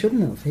 No, he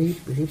shouldn't have.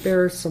 He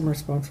bears some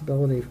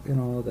responsibility in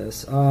all of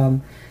this.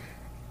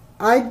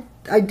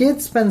 I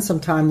did spend some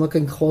time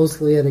looking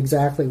closely at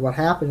exactly what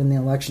happened in the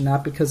election,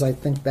 not because I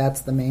think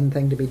that's the main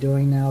thing to be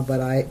doing now, but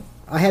I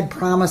had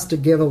promised to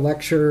give a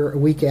lecture a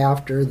week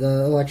after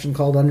the election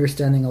called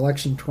Understanding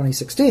Election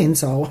 2016,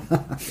 so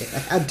I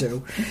had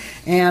to.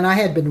 And I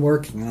had been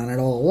working on it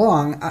all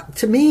along.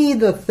 To me,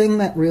 the thing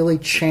that really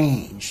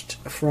changed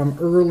from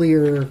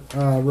earlier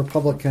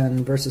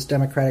Republican versus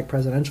Democratic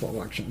presidential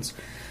elections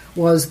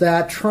was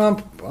that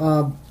Trump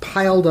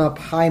piled up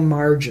high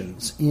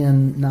margins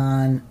in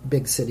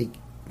non-big city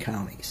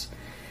counties.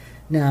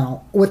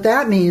 Now, what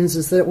that means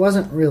is that it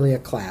wasn't really a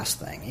class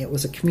thing. It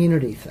was a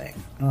community thing.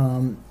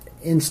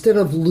 Instead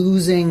of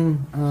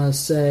losing,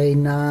 say,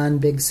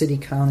 non-big city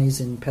counties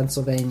in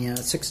Pennsylvania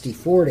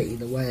 60-40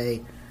 the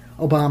way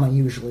Obama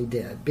usually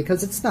did,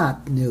 because it's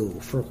not new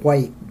for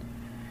white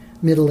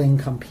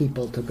middle-income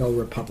people to go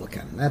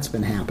Republican. That's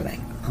been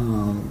happening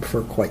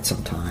for quite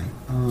some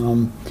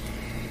time.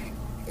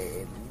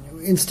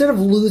 Instead of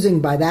losing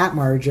by that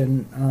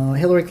margin,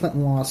 Hillary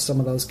Clinton lost some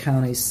of those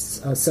counties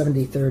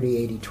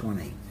 70-30,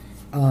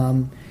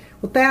 80-20.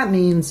 What that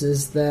means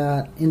is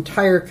that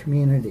entire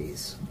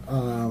communities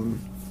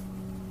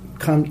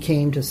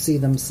came to see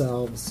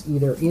themselves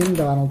either in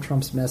Donald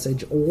Trump's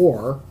message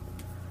or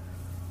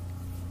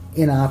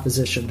in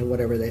opposition to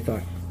whatever they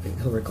thought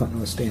Hillary Clinton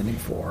was standing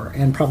for,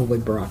 and probably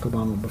Barack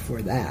Obama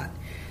before that.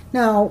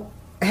 Now,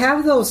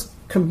 have those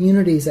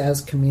communities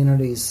as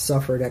communities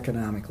suffered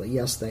economically?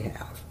 Yes, they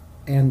have.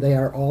 And they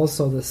are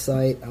also the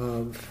site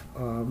of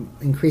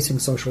increasing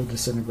social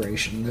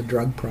disintegration. The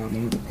drug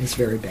problem is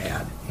very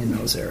bad in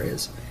those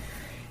areas.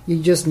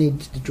 You just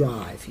need to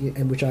drive,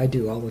 which I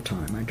do all the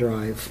time. I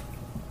drive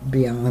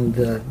beyond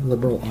the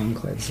liberal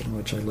enclaves in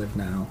which I live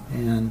now.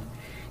 And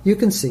you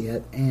can see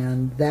it.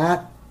 And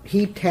that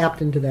he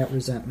tapped into that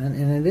resentment.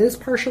 And it is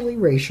partially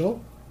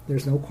racial.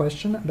 There's no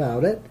question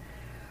about it.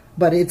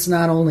 But it's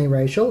not only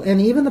racial.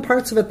 And even the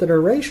parts of it that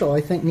are racial,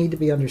 I think, need to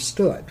be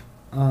understood.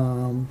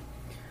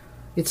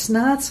 It's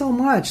not so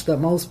much that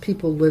most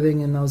people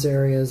living in those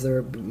areas,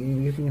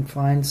 you can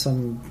find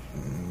some,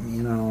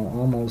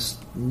 almost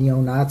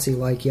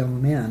neo-Nazi-like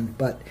young men,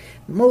 but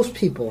most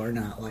people are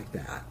not like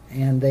that.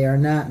 And they are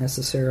not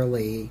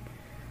necessarily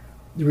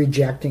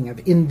rejecting of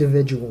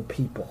individual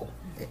people.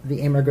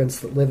 The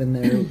immigrants that live in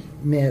their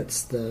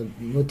midst, the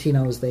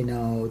Latinos they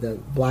know,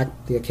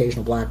 the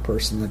occasional black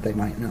person that they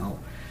might know.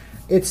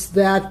 It's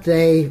that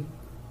they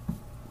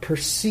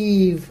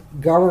perceive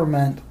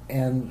government,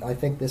 and I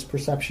think this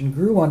perception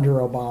grew under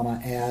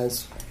Obama,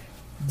 as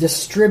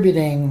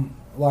distributing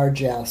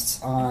largesse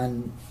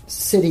on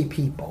city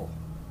people,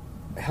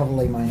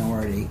 heavily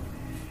minority,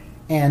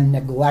 and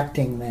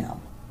neglecting them.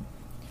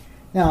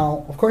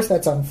 Now, of course,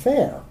 that's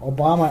unfair.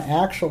 Obama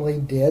actually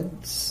did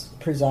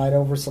preside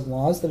over some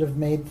laws that have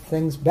made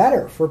things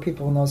better for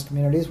people in those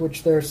communities,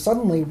 which they're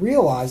suddenly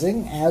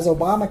realizing as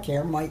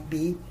Obamacare might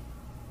be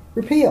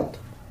repealed.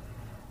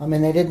 I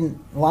mean,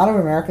 a lot of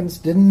Americans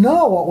didn't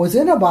know what was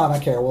in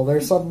Obamacare. Well, they're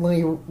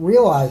suddenly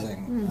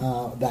realizing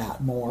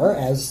that more,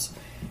 as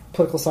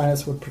political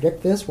scientists would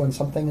predict this. When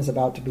something is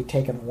about to be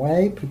taken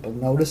away, people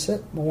notice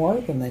it more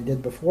than they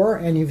did before,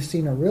 and you've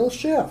seen a real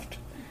shift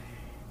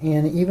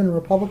in even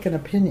Republican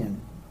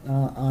opinion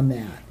on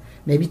that.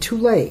 Maybe too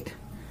late.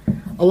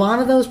 A lot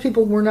of those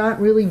people were not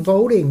really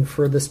voting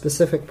for the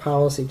specific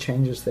policy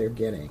changes they're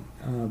getting.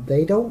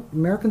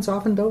 Americans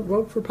often don't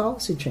vote for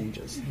policy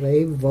changes.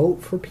 They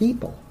vote for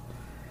people.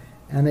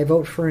 And they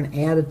vote for an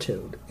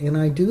attitude. And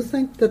I do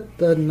think that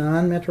the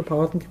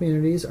non-metropolitan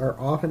communities are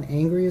often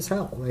angry as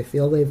hell. They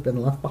feel they've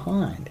been left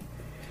behind.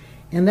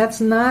 And that's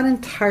not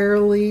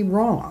entirely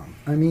wrong.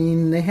 I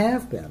mean, they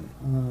have been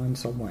in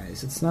some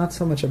ways. It's not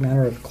so much a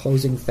matter of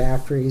closing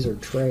factories or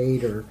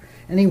trade or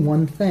any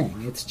one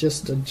thing. It's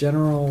just a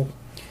general...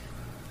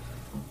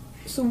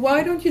 So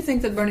why don't you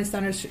think that Bernie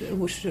Sanders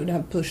should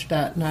have pushed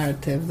that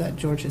narrative that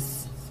George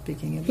is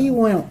speaking about?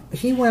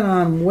 He went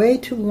on way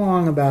too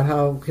long about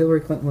how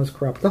Hillary Clinton was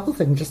corrupt. The whole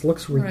thing just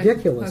looks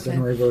ridiculous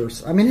in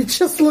reverse. I mean, it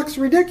just looks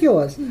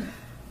ridiculous.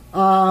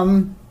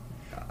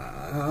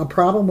 A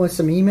problem with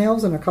some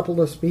emails and a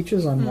couple of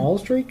speeches on Wall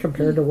Street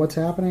compared to what's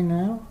happening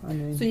now. I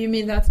mean, so you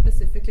mean that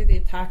specifically the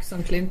attacks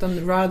on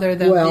Clinton rather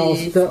than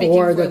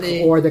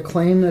the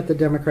claim that the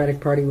Democratic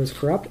Party was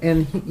corrupt?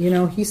 And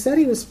he said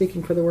he was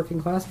speaking for the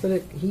working class,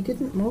 but he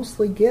didn't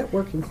mostly get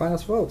working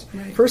class votes.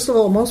 Right. First of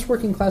all, most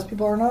working class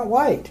people are not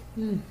white,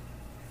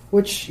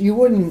 which you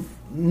wouldn't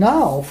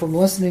know from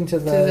listening to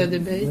the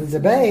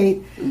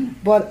debate.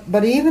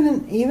 But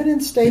even in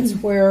states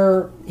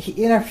where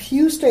in a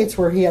few states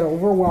where he had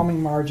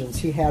overwhelming margins,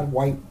 he had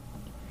white,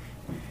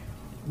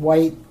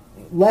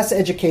 less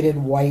educated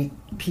white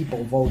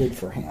people voted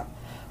for him.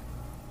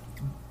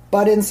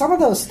 But in some of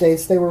those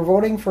states, they were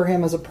voting for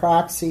him as a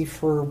proxy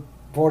for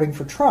voting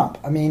for Trump.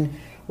 I mean,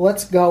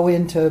 let's go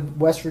into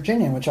West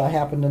Virginia, which I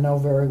happen to know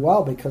very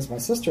well because my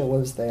sister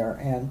lives there,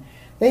 and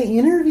they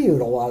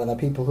interviewed a lot of the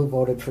people who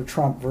voted for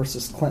Trump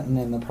versus Clinton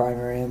in the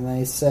primary, and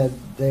they said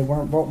they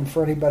weren't voting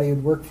for anybody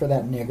who'd worked for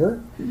that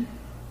nigger,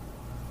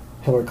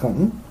 Hillary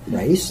Clinton,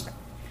 race,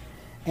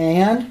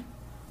 and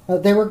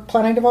they were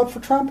planning to vote for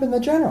Trump in the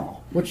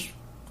general, which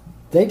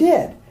they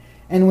did.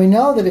 And we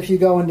know that if you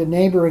go into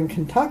neighboring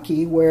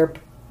Kentucky, where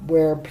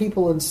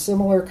people in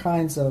similar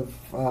kinds of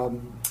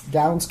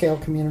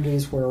downscale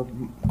communities where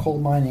coal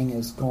mining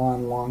is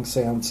gone long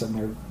since and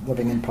they're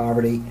living in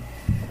poverty,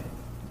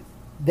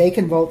 they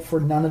can vote for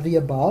none of the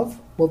above.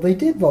 Well, they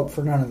did vote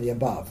for none of the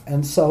above.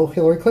 And so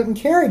Hillary Clinton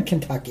carried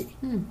Kentucky,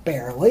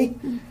 barely.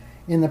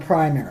 in the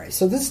primary.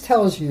 So this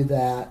tells you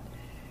that,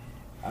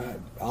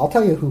 I'll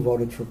tell you who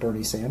voted for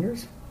Bernie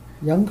Sanders.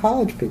 Young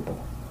college people.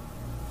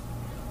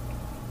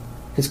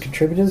 His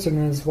contributors and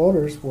his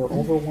voters were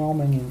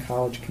overwhelming in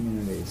college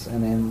communities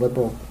and in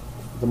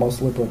the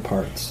most liberal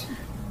parts.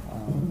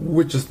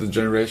 Which is the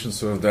generation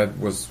that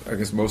was, I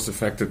guess, most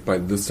affected by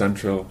this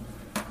central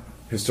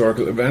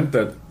historical event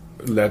that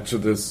led to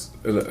this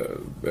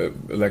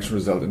election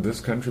result in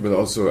this country, but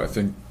also, I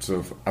think, sort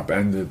of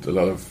upended a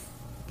lot of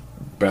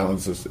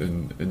balances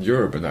in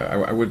Europe. And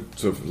I would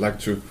sort of like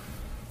to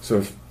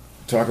sort of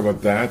talk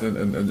about that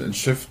and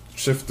shift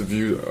the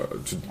view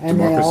to and democracy. And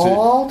they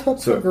all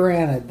took for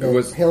granted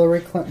that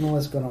Hillary Clinton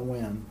was going to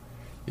win.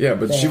 Yeah,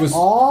 but she was...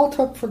 all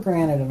took for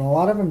granted, and a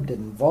lot of them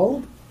didn't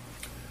vote.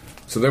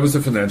 So there was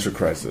the financial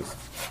crisis.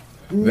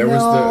 I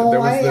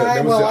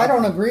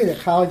don't agree that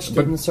college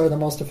students are the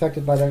most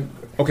affected by the...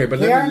 Okay, but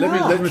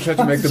let me try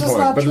to make the point.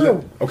 Not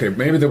true. Okay,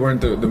 maybe they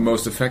weren't the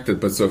most affected,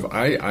 but so if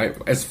I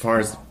as far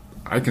as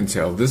I can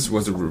tell, this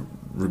was a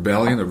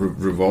rebellion, a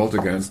revolt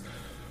against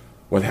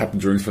what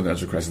happened during the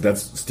financial crisis.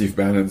 That's Steve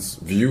Bannon's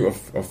view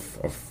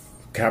of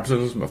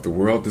capitalism, of the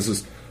world. This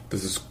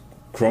is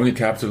crony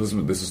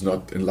capitalism. This is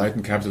not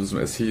enlightened capitalism,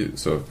 as he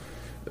sort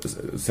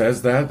of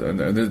says that.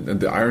 And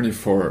the irony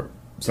for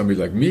somebody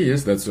like me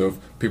is that sort of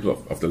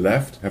people of the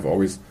left have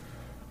always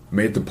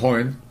made the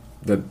point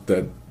that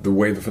the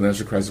way the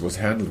financial crisis was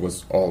handled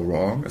was all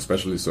wrong,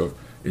 especially sort of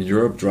in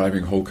Europe,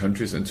 driving whole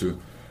countries into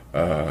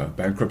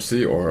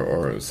bankruptcy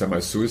or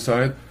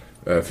semi-suicide,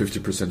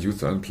 50%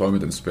 youth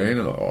unemployment in Spain,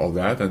 and all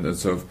that, and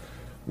sort of,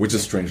 which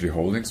is strangely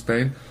holding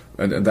Spain,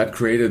 and that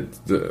created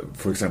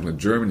for example, in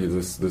Germany,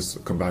 this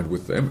combined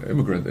with the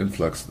immigrant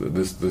influx,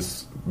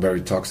 this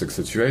very toxic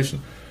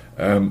situation.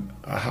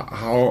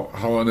 How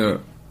on a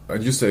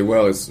and you say,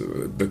 well, it's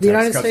the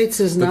United States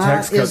is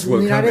not. The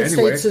United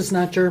States is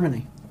not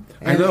Germany.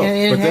 I know,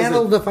 and it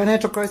handled the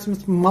financial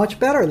crisis much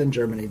better than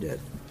Germany did.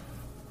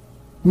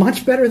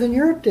 Much better than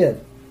Europe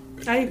did.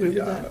 I agree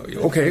with that.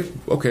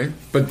 Okay,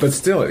 but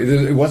still,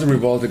 it was a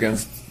revolt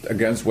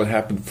against what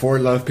happened for a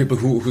lot of people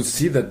who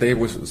see that they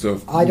was sort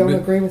of. I don't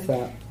agree with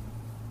that.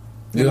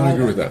 You don't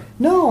agree with that?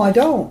 No, I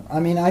don't.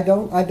 I mean, I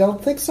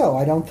don't think so.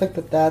 I don't think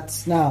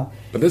that's now.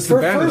 But this is the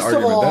Bannon argument. First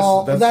of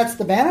all, that's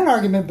the Bannon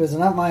argument, but it's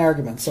not my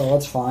argument. So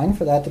it's fine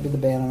for that to be the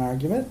Bannon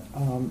argument.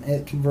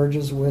 It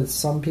converges with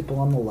some people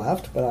on the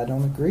left, but I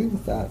don't agree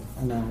with that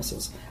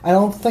analysis. I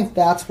don't think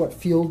that's what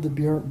fueled the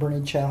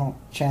Bernie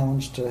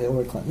challenge to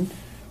Hillary Clinton.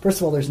 First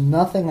of all, there's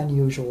nothing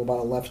unusual about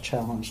a left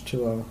challenge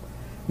to a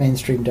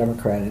mainstream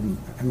Democrat in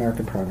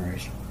American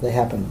primaries. They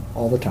happen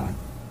all the time.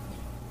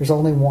 There's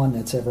only one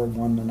that's ever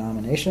won the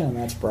nomination, and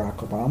that's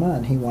Barack Obama,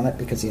 and he won it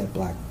because he had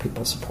black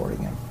people supporting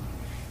him.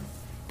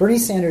 Bernie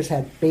Sanders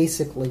had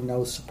basically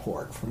no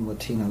support from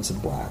Latinos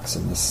and blacks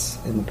in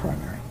the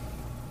primary.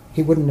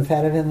 He wouldn't have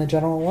had it in the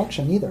general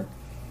election either,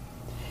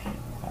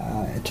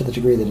 to the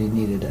degree that he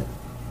needed it.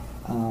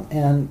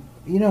 And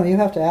you know, you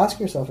have to ask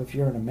yourself, if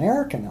you're an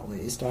American at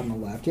least on the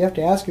left, you have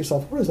to ask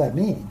yourself, what does that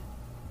mean?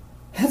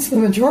 That's the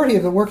majority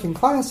of the working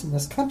class in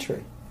this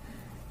country.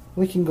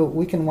 We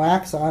can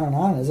wax on and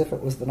on as if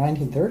it was the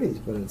 1930s,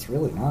 but it's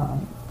really not.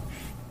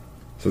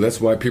 So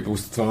that's why people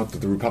thought that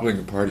the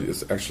Republican Party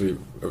is actually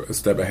a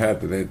step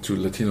ahead, that they had two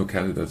Latino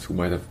candidates who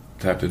might have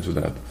tapped into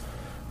that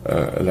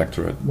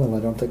electorate. Well, I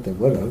don't think they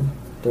would have.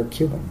 They're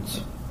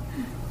Cubans.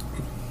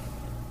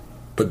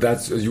 But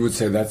that's, you would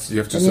say, that's, you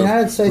have to in the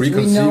United States,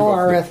 we know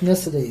our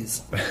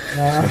ethnicities.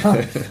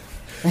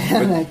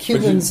 And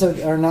Cubans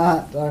are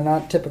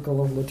not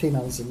typical of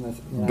Latinos in the United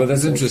States. But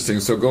that's interesting.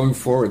 So going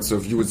forward, so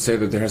if you would say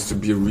that there has to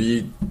be a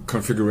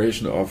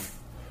reconfiguration of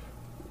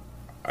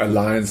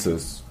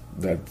alliances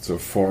that sort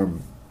of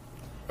form.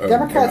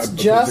 Democrats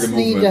just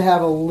need to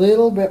have a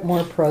little bit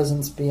more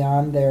presence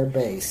beyond their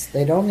base.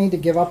 They don't need to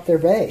give up their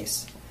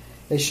base.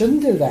 They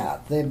shouldn't do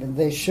that.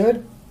 They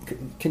should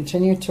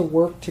continue to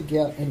work to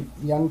get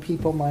young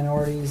people,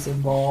 minorities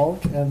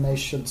involved, and they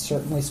should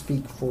certainly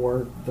speak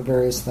for the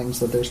various things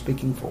that they're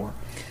speaking for.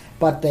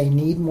 But they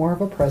need more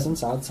of a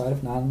presence outside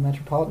of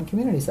non-metropolitan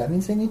communities. That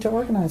means they need to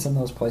organize in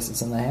those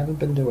places, and they haven't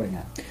been doing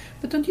it.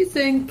 But don't you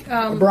think...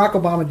 Barack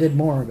Obama did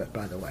more of it,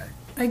 by the way.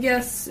 I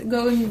guess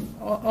going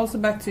also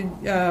back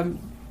to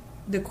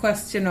the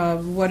question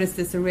of what is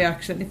this a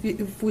reaction?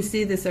 If we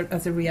see this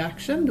as a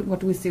reaction, what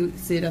do we see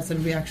it as a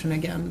reaction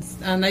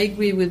against? And I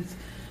agree with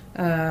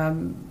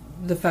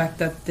the fact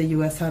that the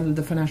U.S. handled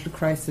the financial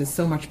crisis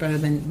so much better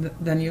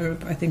than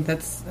Europe. I think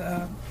that's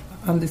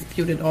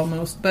undisputed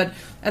almost. But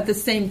at the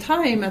same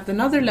time, at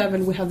another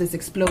level, we have this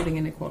exploding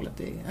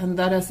inequality, and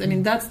that is, I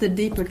mean, that's the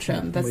deeper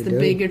trend. That's the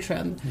bigger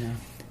trend. Yeah.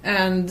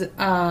 And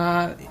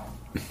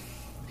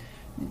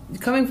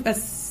coming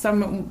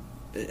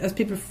as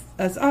people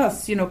as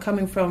us, you know,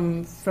 coming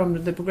from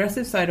the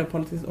progressive side of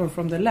politics or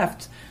from the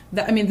left,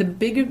 the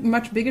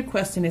much bigger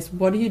question is,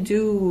 what do you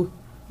do?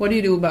 What do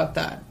you do about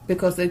that?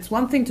 Because it's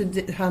one thing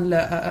to handle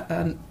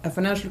a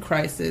financial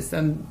crisis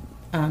and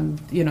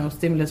you know,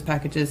 stimulus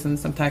packages and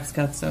some tax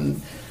cuts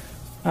and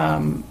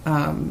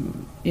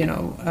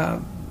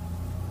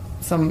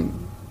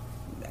some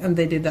and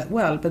they did that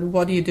well. But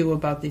what do you do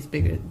about these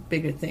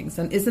bigger things?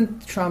 And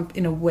isn't Trump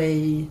in a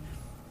way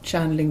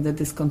channeling the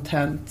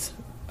discontent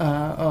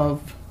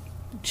of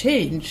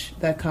change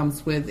that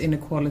comes with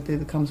inequality,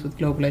 that comes with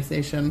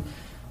globalization?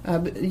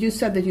 You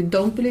said that you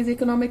don't believe the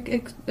economic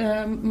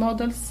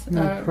models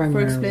for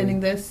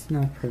explaining this.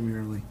 Not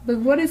primarily. But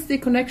what is the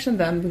connection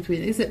then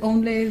between? Is it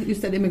only, you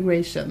said,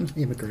 immigration?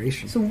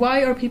 Immigration. So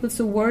why are people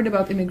so worried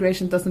about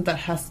immigration? Doesn't that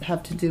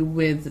have to do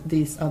with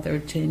these other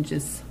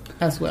changes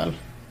as well?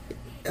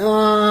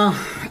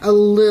 A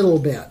little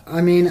bit.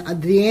 I mean,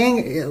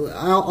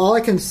 all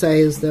I can say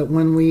is that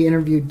when we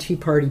interviewed Tea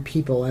Party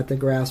people at the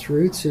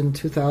grassroots in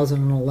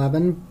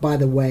 2011, by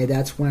the way,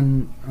 that's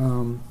when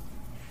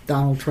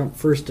Donald Trump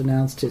first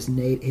announced his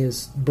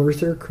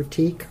birther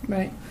critique.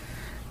 Right.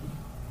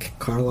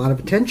 Caught a lot of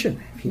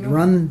attention. If he'd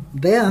run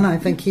then, I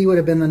think he would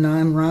have been the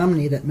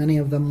non-Romney that many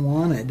of them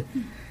wanted.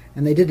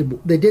 And they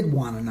did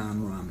want a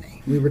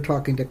non-Romney. We were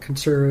talking to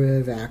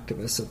conservative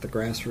activists at the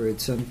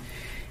grassroots, and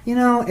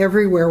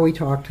everywhere we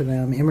talked to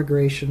them,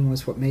 immigration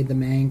was what made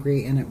them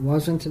angry, and it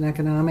wasn't an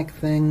economic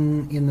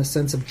thing in the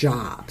sense of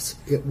jobs.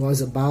 It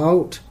was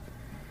about,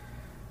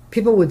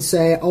 people would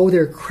say,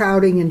 they're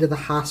crowding into the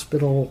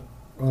hospital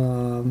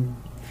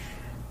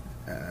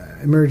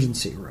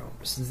emergency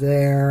rooms.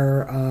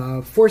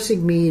 They're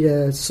forcing me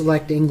to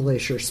select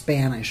English or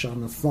Spanish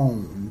on the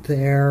phone.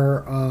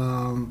 Their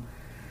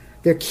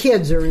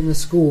kids are in the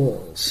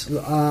schools.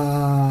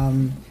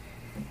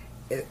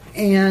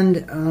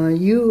 And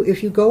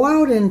if you go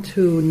out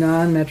into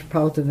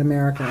non-metropolitan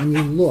America and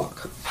you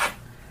look,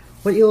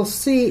 what you'll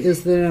see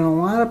is that in a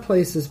lot of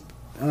places,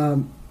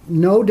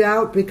 no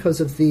doubt because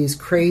of these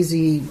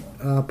crazy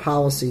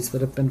policies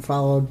that have been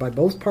followed by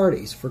both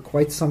parties for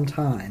quite some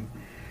time,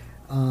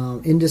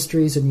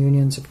 industries and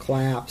unions have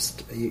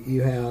collapsed.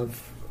 You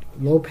have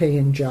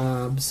low-paying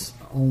jobs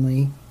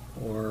only,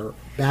 or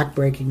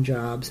back-breaking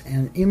jobs,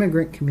 and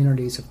immigrant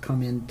communities have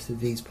come into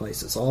these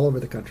places all over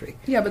the country.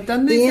 Yeah, but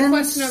then there's a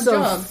question of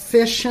jobs.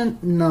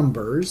 Insufficient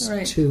numbers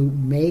to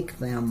make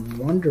them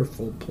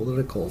wonderful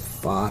political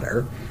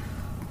fodder,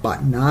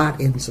 but not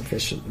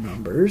insufficient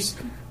numbers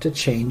to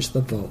change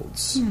the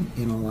votes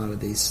in a lot of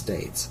these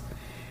states.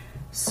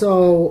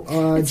 So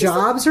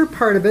jobs are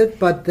part of it,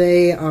 but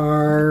they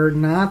are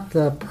not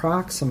the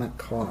proximate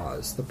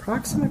cause. The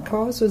proximate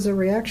cause is a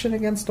reaction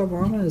against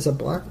Obama as a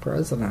black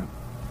president.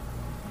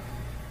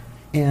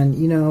 And,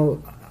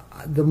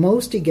 the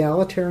most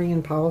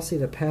egalitarian policy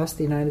that passed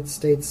the United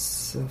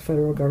States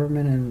federal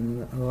government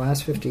in the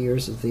last 50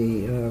 years is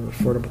the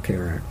Affordable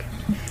Care Act.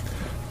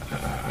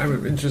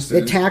 I'm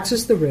interested. It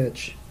taxes the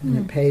rich, and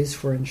it pays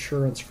for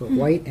insurance for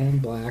white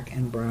and black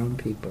and brown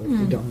people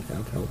who don't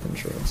have health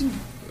insurance.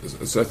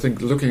 So I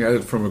think looking at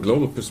it from a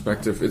global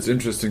perspective, it's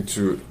interesting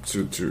to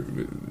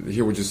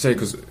hear what you say,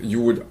 because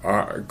you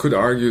could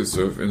argue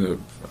sort of in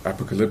an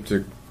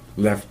apocalyptic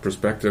left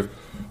perspective,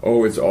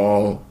 it's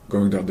all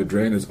going down the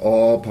drain, it's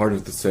all part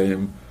of the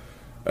same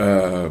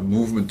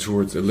movement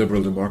towards a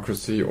liberal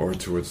democracy or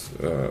towards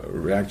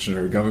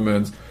reactionary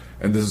governments,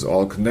 and this is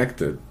all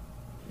connected.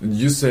 And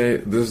you say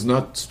this is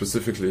not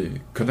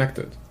specifically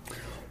connected.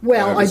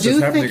 Well, I do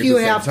think you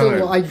have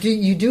to.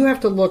 You do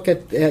have to look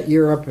at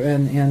Europe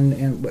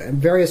and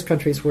various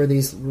countries where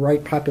these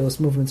right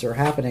populist movements are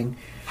happening,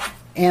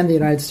 and the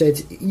United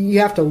States. You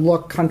have to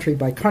look country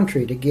by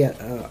country to get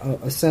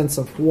a sense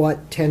of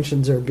what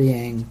tensions are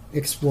being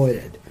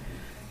exploited.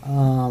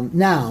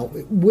 Now,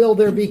 will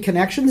there be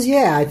connections?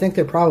 Yeah, I think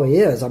there probably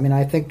is. I mean,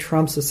 I think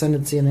Trump's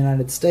ascendancy in the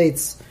United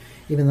States,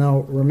 even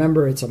though,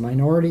 remember, it's a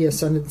minority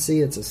ascendancy,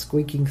 it's a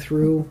squeaking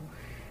through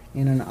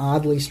in an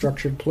oddly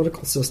structured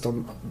political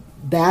system,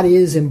 that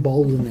is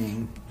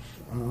emboldening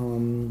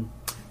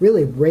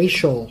really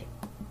racial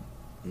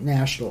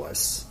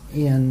nationalists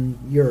in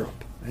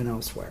Europe and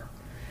elsewhere.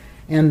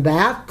 And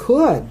that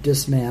could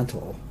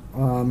dismantle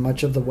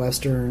much of the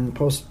Western,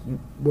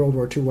 post-World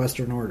War II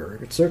Western order.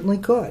 It certainly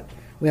could.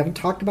 We haven't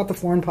talked about the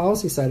foreign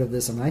policy side of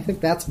this, and I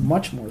think that's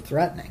much more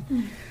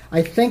threatening.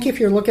 I think if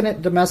you're looking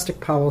at domestic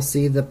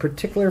policy, the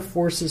particular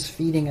forces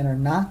feeding it are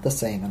not the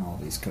same in all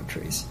these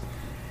countries.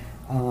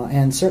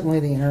 And certainly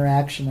the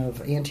interaction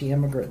of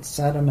anti-immigrant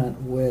sentiment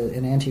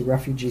and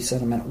anti-refugee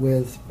sentiment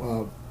with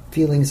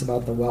feelings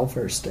about the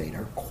welfare state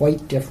are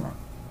quite different.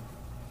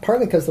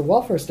 Partly because the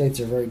welfare states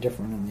are very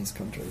different in these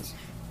countries.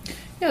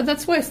 Yeah,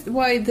 that's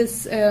why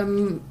this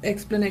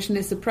explanation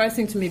is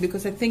surprising to me,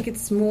 because I think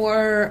it's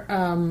more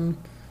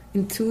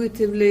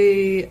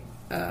intuitively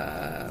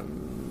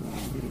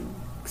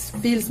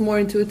feels more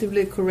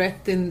intuitively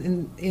correct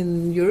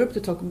in Europe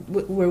to talk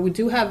where we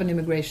do have an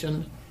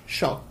immigration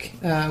shock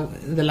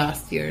the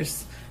last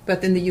years.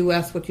 But in the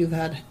US, what you've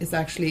had is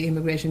actually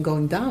immigration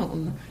going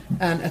down,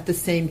 and at the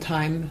same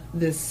time,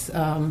 this,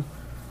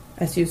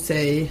 as you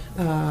say,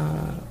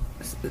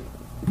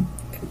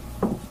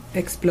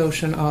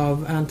 explosion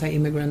of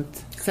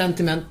anti-immigrant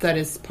sentiment that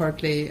is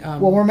partly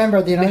well,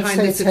 remember, the United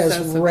States has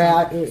so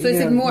is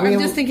it more? I'm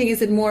just thinking,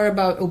 is it more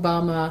about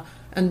Obama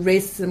and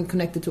racism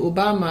connected to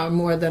Obama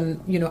more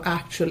than,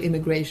 actual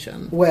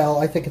immigration? Well,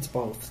 I think it's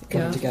both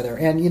coming Yeah. together.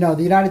 And,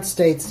 the United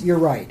States, you're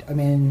right. I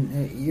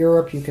mean,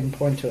 Europe, you can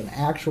point to an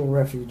actual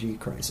refugee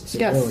crisis.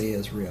 It Yes. really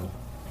is real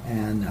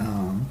and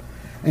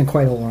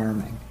quite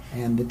alarming.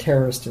 And the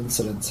terrorist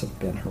incidents have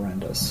been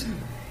horrendous.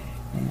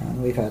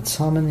 And we've had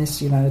some in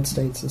this United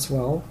States as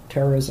well.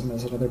 Terrorism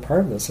is another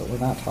part of this that we're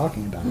not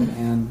talking about.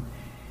 And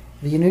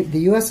the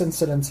U.S.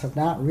 incidents have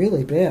not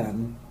really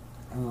been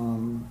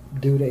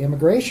due to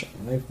immigration.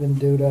 They've been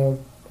due to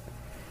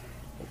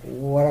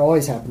what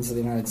always happens in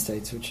the United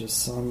States, which is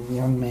some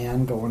young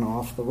man going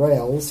off the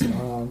rails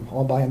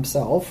all by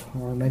himself,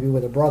 or maybe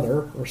with a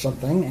brother or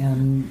something,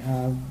 and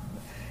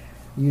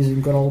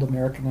using good old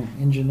American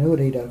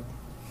ingenuity to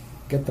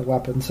get the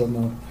weapons or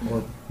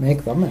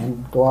make them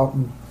and go out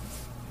and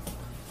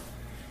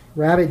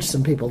ravage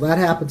some people. That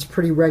happens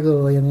pretty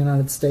regularly in the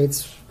United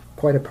States,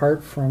 quite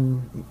apart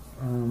from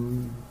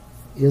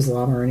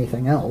Islam or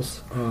anything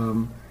else.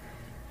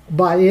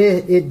 But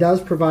it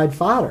does provide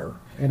fodder,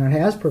 and it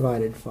has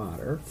provided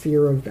fodder,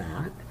 fear of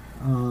that.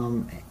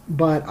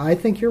 But I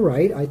think you're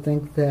right. I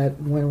think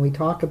that when we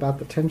talk about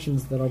the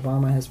tensions that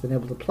Obama has been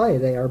able to play,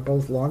 they are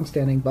both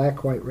longstanding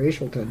black-white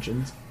racial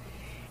tensions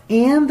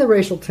and the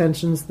racial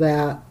tensions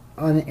that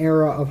an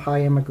era of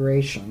high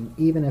immigration,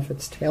 even if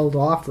it's tailed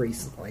off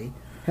recently,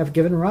 have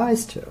given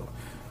rise to.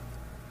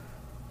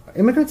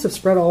 Immigrants have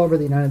spread all over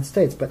the United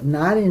States, but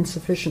not in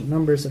sufficient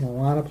numbers in a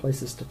lot of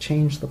places to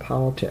change the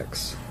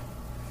politics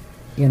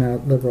in a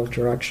liberal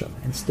direction.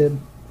 Instead,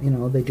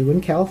 they do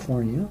in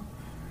California,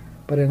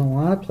 but in a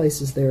lot of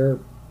places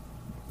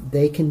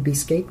they can be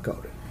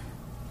scapegoated.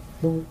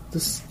 Well,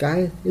 this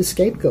guy is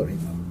scapegoating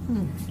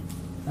them.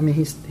 I mean,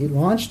 he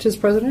launched his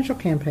presidential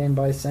campaign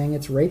by saying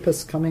it's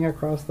rapists coming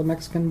across the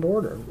Mexican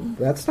border.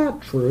 That's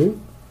not true,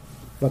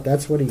 but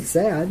that's what he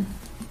said.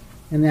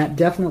 And that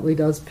definitely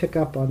does pick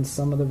up on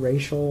some of the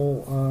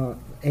racial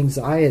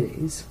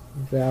anxieties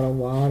that a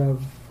lot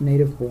of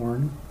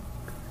native-born,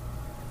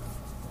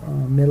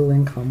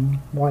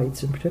 middle-income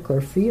whites in particular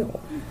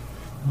feel.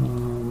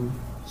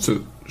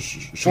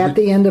 At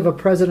the end of a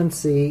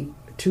presidency,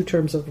 2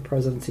 terms of the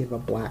presidency of a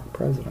black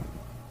president.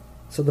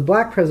 So the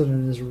black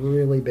president is a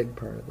really big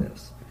part of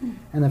this.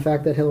 And the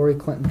fact that Hillary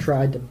Clinton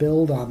tried to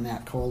build on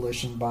that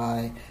coalition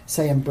by,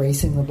 say,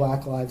 embracing the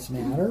Black Lives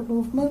Matter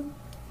movement,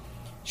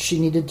 she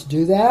needed to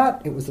do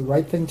that. It was the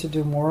right thing to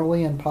do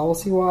morally and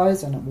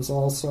policy-wise, and it was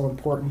also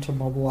important to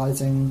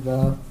mobilizing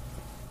the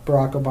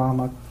Barack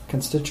Obama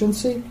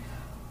constituency.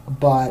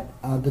 But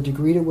the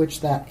degree to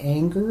which that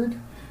angered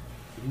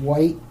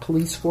white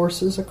police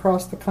forces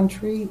across the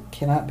country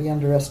cannot be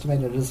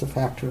underestimated as a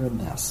factor in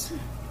this.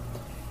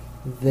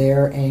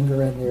 Their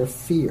anger and their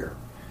fear,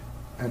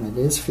 and it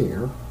is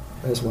fear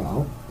as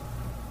well,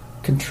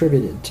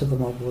 contributed to the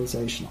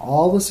mobilization.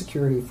 All the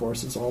security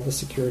forces, all the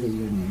security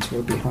unions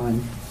were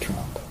behind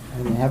Trump,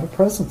 and they have a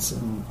presence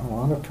in a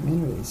lot of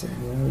communities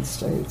in the United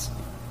States.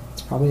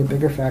 It's probably a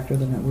bigger factor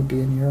than it would be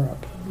in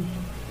Europe.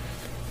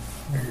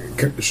 I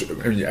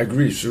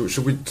agree.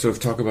 Should we sort of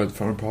talk about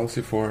foreign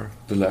policy for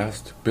the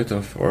last bit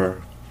of,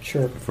 or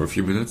sure, for a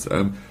few minutes?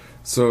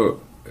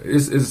 So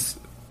is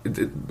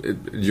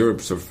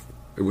Europe sort of,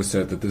 it was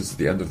said that this is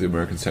the end of the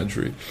American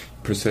century,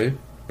 per se,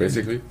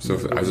 basically. So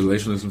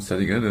isolationism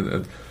setting in,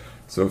 and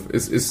so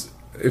is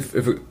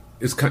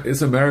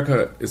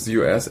America, is the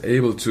US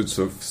able to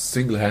sort of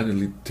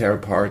single-handedly tear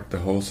apart the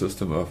whole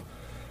system of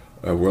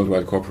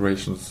worldwide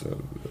corporations?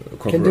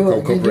 Can do a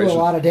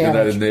lot of damage.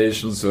 United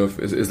Nations.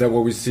 Is that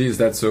what we see? Is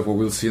that sort of what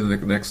we'll see in the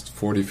next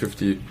 40,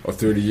 50, or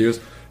 30 years?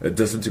 A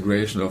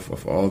disintegration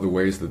of all the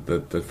ways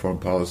that foreign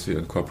policy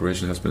and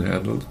cooperation has been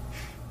handled?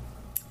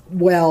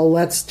 Well,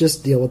 let's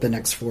just deal with the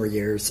next 4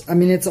 years. I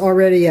mean, it's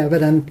already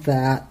evident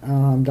that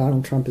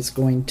Donald Trump is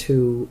going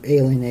to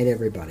alienate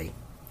everybody.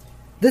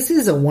 This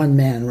is a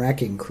one-man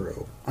wrecking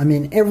crew. I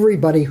mean,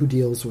 everybody who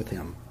deals with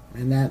him.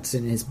 And that's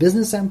in his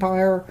business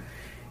empire,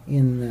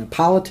 in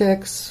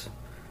politics.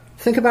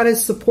 Think about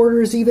his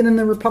supporters even in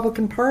the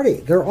Republican Party.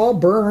 They're all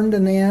burned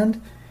in the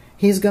end.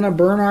 He's going to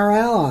burn our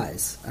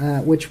allies,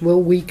 which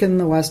will weaken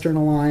the Western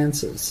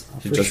alliances.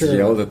 He just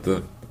yelled at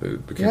the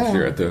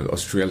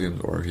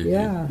Australian, or he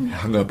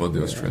hung up on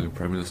the Australian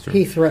Prime Minister.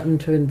 He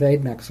threatened to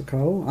invade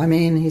Mexico. I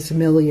mean, he's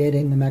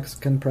humiliating the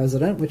Mexican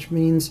president, which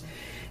means...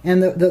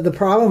 And the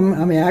problem,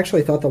 I mean, I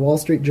actually thought the Wall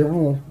Street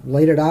Journal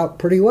laid it out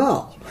pretty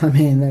well. I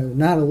mean, they're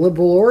not a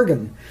liberal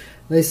organ.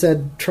 They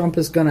said Trump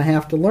is going to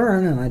have to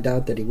learn, and I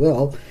doubt that he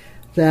will,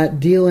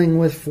 that dealing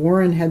with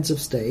foreign heads of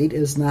state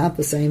is not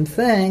the same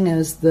thing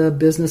as the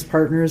business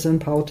partners and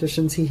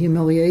politicians he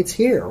humiliates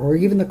here, or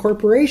even the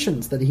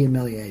corporations that he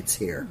humiliates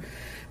here.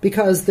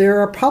 Because there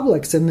are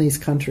publics in these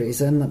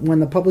countries, and when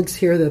the publics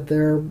hear that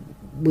their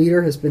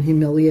leader has been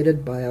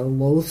humiliated by a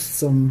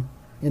loathsome,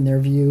 in their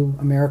view,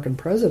 American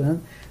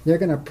president, they're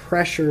going to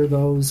pressure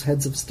those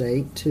heads of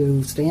state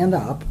to stand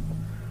up,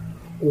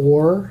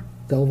 or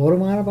they'll vote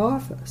him out of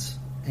office.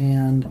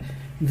 And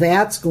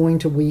that's going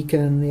to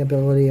weaken the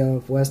ability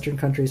of Western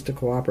countries to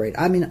cooperate.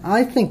 I mean,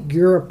 I think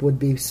Europe would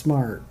be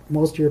smart.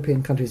 Most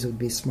European countries would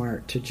be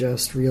smart to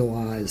just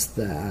realize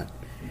that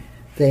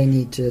they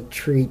need to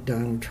treat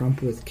Donald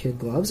Trump with kid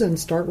gloves and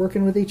start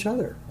working with each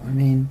other. I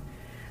mean,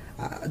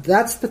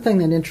 that's the thing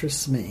that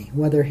interests me,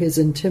 whether his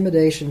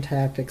intimidation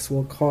tactics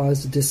will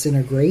cause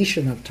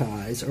disintegration of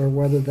ties or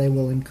whether they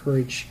will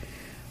encourage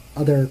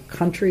other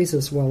countries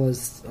as well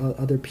as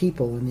other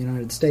people in the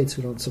United States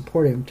who don't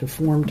support him to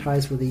form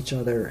ties with each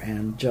other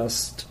and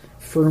just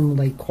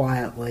firmly,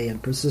 quietly,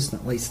 and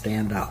persistently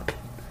stand up.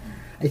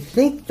 I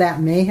think that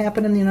may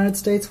happen in the United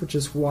States, which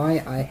is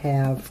why I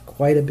have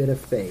quite a bit of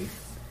faith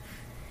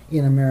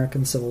in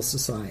American civil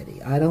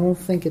society. I don't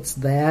think it's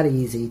that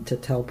easy to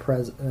tell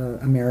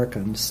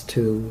Americans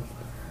to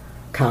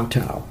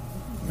kowtow.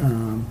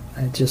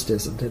 It just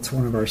isn't. It's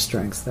one of our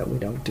strengths that we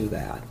don't do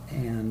that.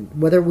 And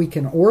whether we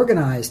can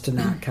organize to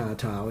not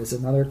kowtow is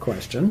another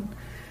question.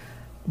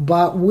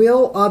 But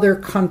will other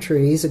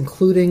countries,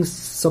 including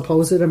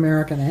supposed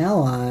American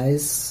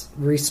allies,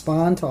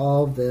 respond to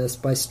all of this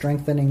by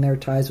strengthening their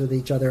ties with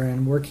each other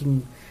and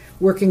working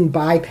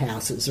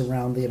bypasses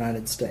around the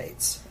United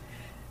States?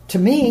 To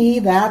me,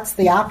 that's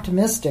the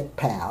optimistic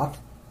path.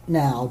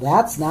 Now,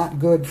 that's not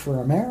good for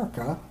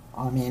America.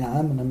 I mean,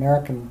 I'm an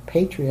American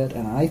patriot,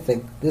 and I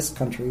think this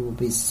country will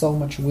be so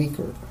much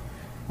weaker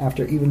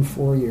after even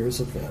 4 years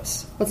of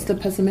this. What's the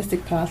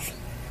pessimistic path?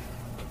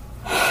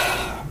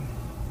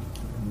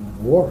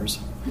 Wars.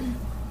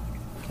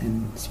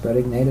 And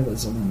spreading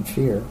nativism and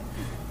fear.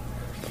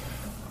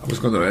 I was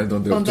going to end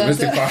on the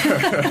optimistic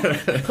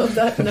part. On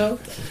that note.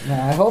 No,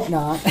 I hope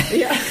not.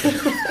 Yeah.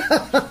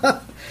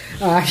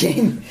 I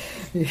mean,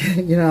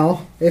 you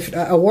know, if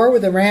a war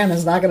with Iran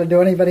is not going to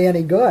do anybody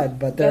any good,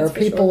 but there are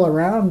people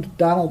around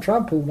Donald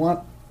Trump who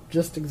want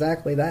just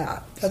exactly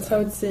that. That's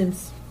how it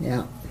seems.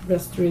 Yeah.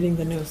 Just reading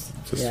the news.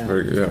 Just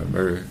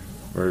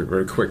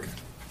very quick.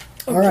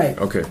 All right.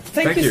 Okay.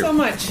 Thank you so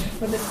much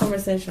for this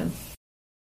conversation.